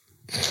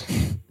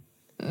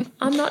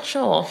 I'm not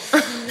sure.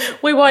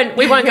 we won't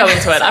go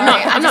into it.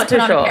 I'm not too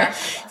sure.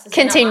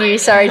 Continue.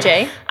 Sorry,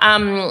 G.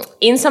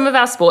 In some of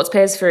our sports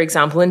pairs, for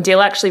example, and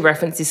Dill actually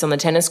referenced this on the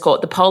tennis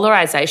court, the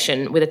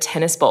polarization with a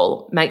tennis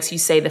ball makes you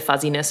see the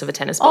fuzziness of a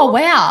tennis ball. Oh,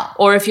 wow.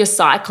 Or if you're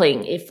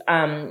cycling, if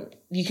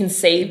you can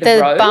see the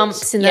road.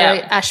 Bumps in the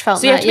asphalt.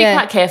 So you have to be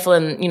quite careful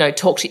and,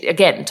 talk to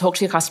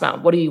your customer.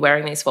 What are you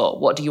wearing these for?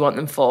 What do you want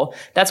them for?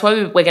 That's why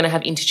we're going to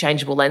have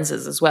interchangeable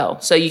lenses as well.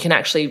 So you can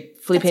actually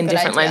flip in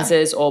different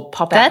lenses or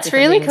pop out. That's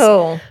really things.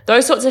 cool.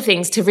 Those sorts of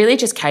things to really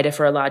just cater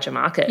for a larger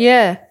market.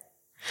 Yeah.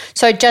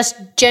 So just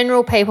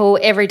general people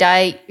every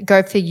day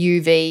go for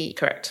UV.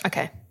 Correct.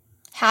 Okay.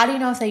 How do you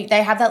know if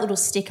they have that little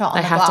sticker on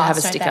They the have glass, to have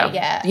a don't sticker. they?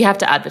 Yeah. You have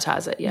to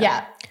advertise it. Yeah.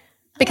 Yeah.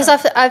 Because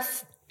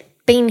I've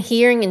been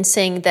hearing and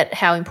seeing that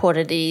how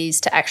important it is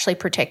to actually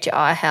protect your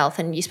eye health,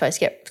 and you're supposed to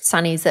get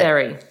sunnies that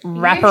Very.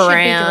 wrap You should be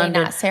around.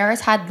 doing that.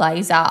 Sarah's had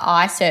laser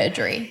eye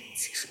surgery.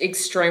 It's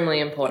extremely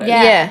important.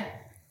 Yeah.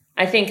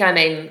 I think,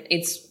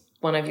 it's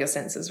one of your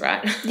senses,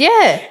 right?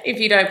 Yeah. If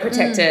you don't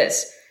protect it.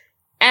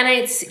 And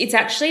it's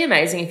actually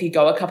amazing if you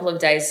go a couple of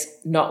days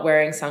not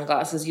wearing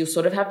sunglasses, you'll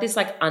sort of have this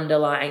like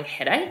underlying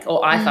headache,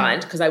 or I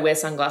find, because I wear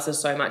sunglasses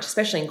so much,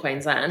 especially in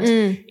Queensland,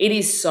 it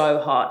is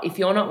so hot. If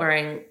you're not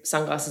wearing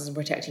sunglasses and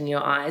protecting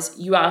your eyes,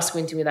 you are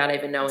squinting without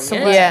even knowing it.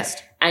 Yeah.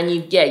 And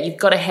you've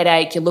got a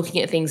headache, you're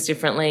looking at things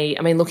differently.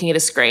 Looking at a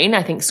screen,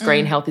 I think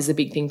screen health is a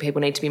big thing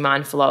people need to be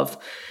mindful of,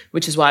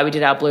 which is why we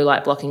did our blue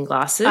light blocking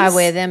glasses. I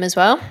wear them as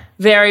well.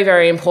 Very,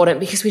 very important,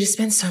 because we just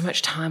spend so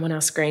much time on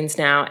our screens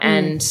now,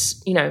 and,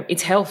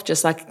 it's health,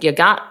 just like your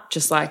gut,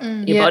 just like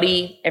your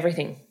body,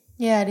 everything.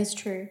 Yeah, it is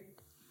true.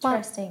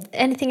 Interesting.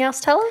 Anything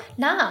else, Tella?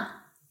 Nah.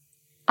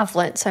 I've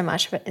learnt so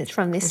much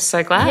from this.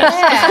 So glad.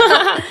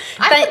 Yeah.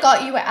 I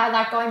forgot you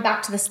were, going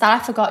back to the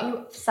start, I forgot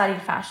you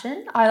studied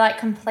fashion. I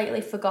completely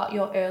forgot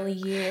your early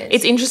years.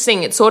 It's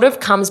interesting. It sort of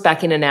comes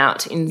back in and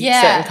out in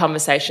certain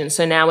conversations.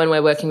 So now when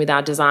we're working with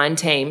our design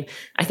team,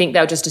 I think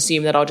they'll just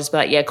assume that I'll just be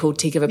like, yeah, cool,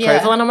 tick of approval.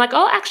 Yeah. And I'm like,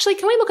 oh, actually,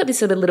 can we look at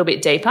this a little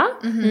bit deeper?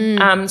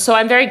 So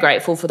I'm very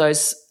grateful for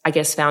those,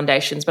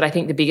 foundations. But I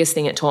think the biggest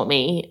thing it taught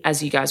me,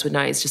 as you guys would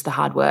know, is just the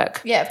hard work.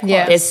 Yeah, of course.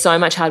 Yeah. There's so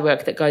much hard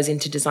work that goes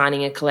into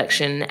designing a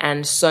collection,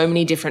 and so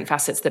many different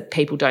facets that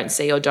people don't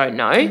see or don't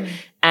know.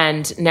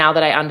 And now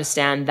that I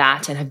understand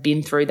that and have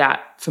been through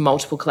that for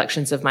multiple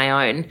collections of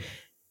my own,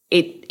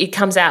 it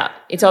comes out.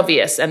 It's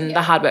obvious, and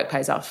the hard work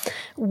pays off.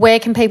 Where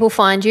can people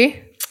find you?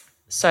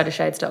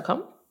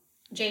 Sodashades.com.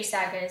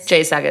 G-Saggers.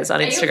 G-Saggers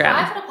on Are you Instagram.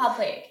 private or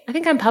public? I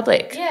think I'm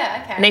public.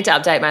 Yeah, okay. I need to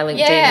update my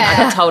LinkedIn. Yeah. I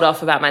got told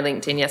off about my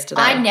LinkedIn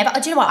yesterday. Do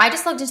you know what? I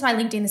just logged into my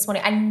LinkedIn this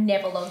morning. I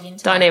never logged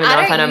into Don't it. even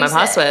know if I know my use it.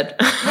 password.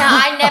 Yeah,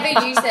 I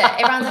never use it.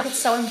 Everyone's like, it's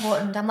so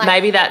important. I'm like,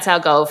 Maybe that's our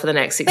goal for the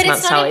next 6 but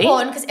months, it's not Tully.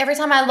 important because every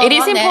time I log on It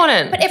is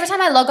important. But every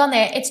time I log on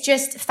there, it's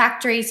just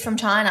factories from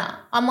China.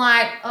 I'm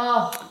like,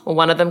 oh, Well,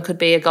 one of them could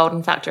be a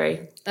golden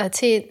factory,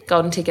 That's it.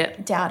 golden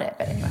ticket. doubt it.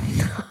 But anyway.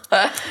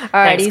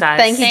 Alrighty. guys.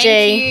 Thank you,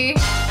 G. Thank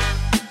you.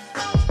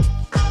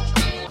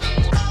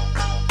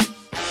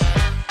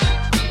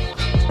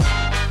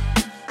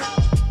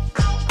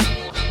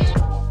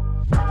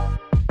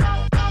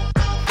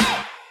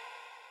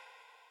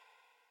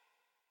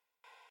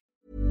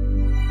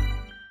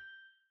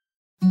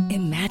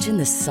 Imagine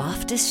the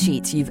softest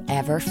sheets you've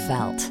ever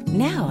felt.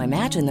 Now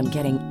imagine them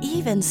getting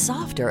even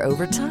softer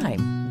over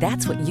time.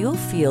 That's what you'll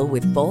feel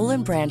with Boll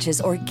 & Branch's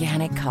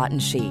organic cotton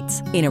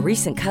sheets. In a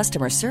recent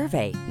customer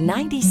survey,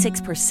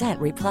 96%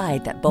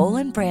 replied that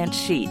Boll & Branch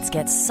sheets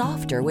get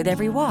softer with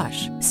every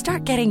wash.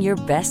 Start getting your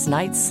best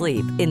night's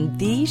sleep in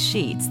these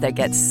sheets that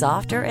get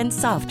softer and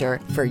softer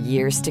for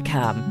years to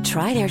come.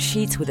 Try their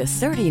sheets with a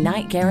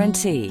 30-night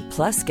guarantee.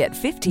 Plus, get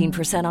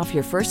 15% off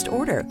your first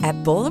order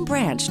at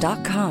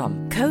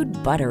bollandbranch.com. Code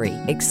BUTTERY.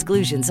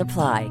 Exclusions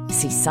apply.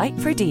 See site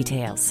for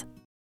details.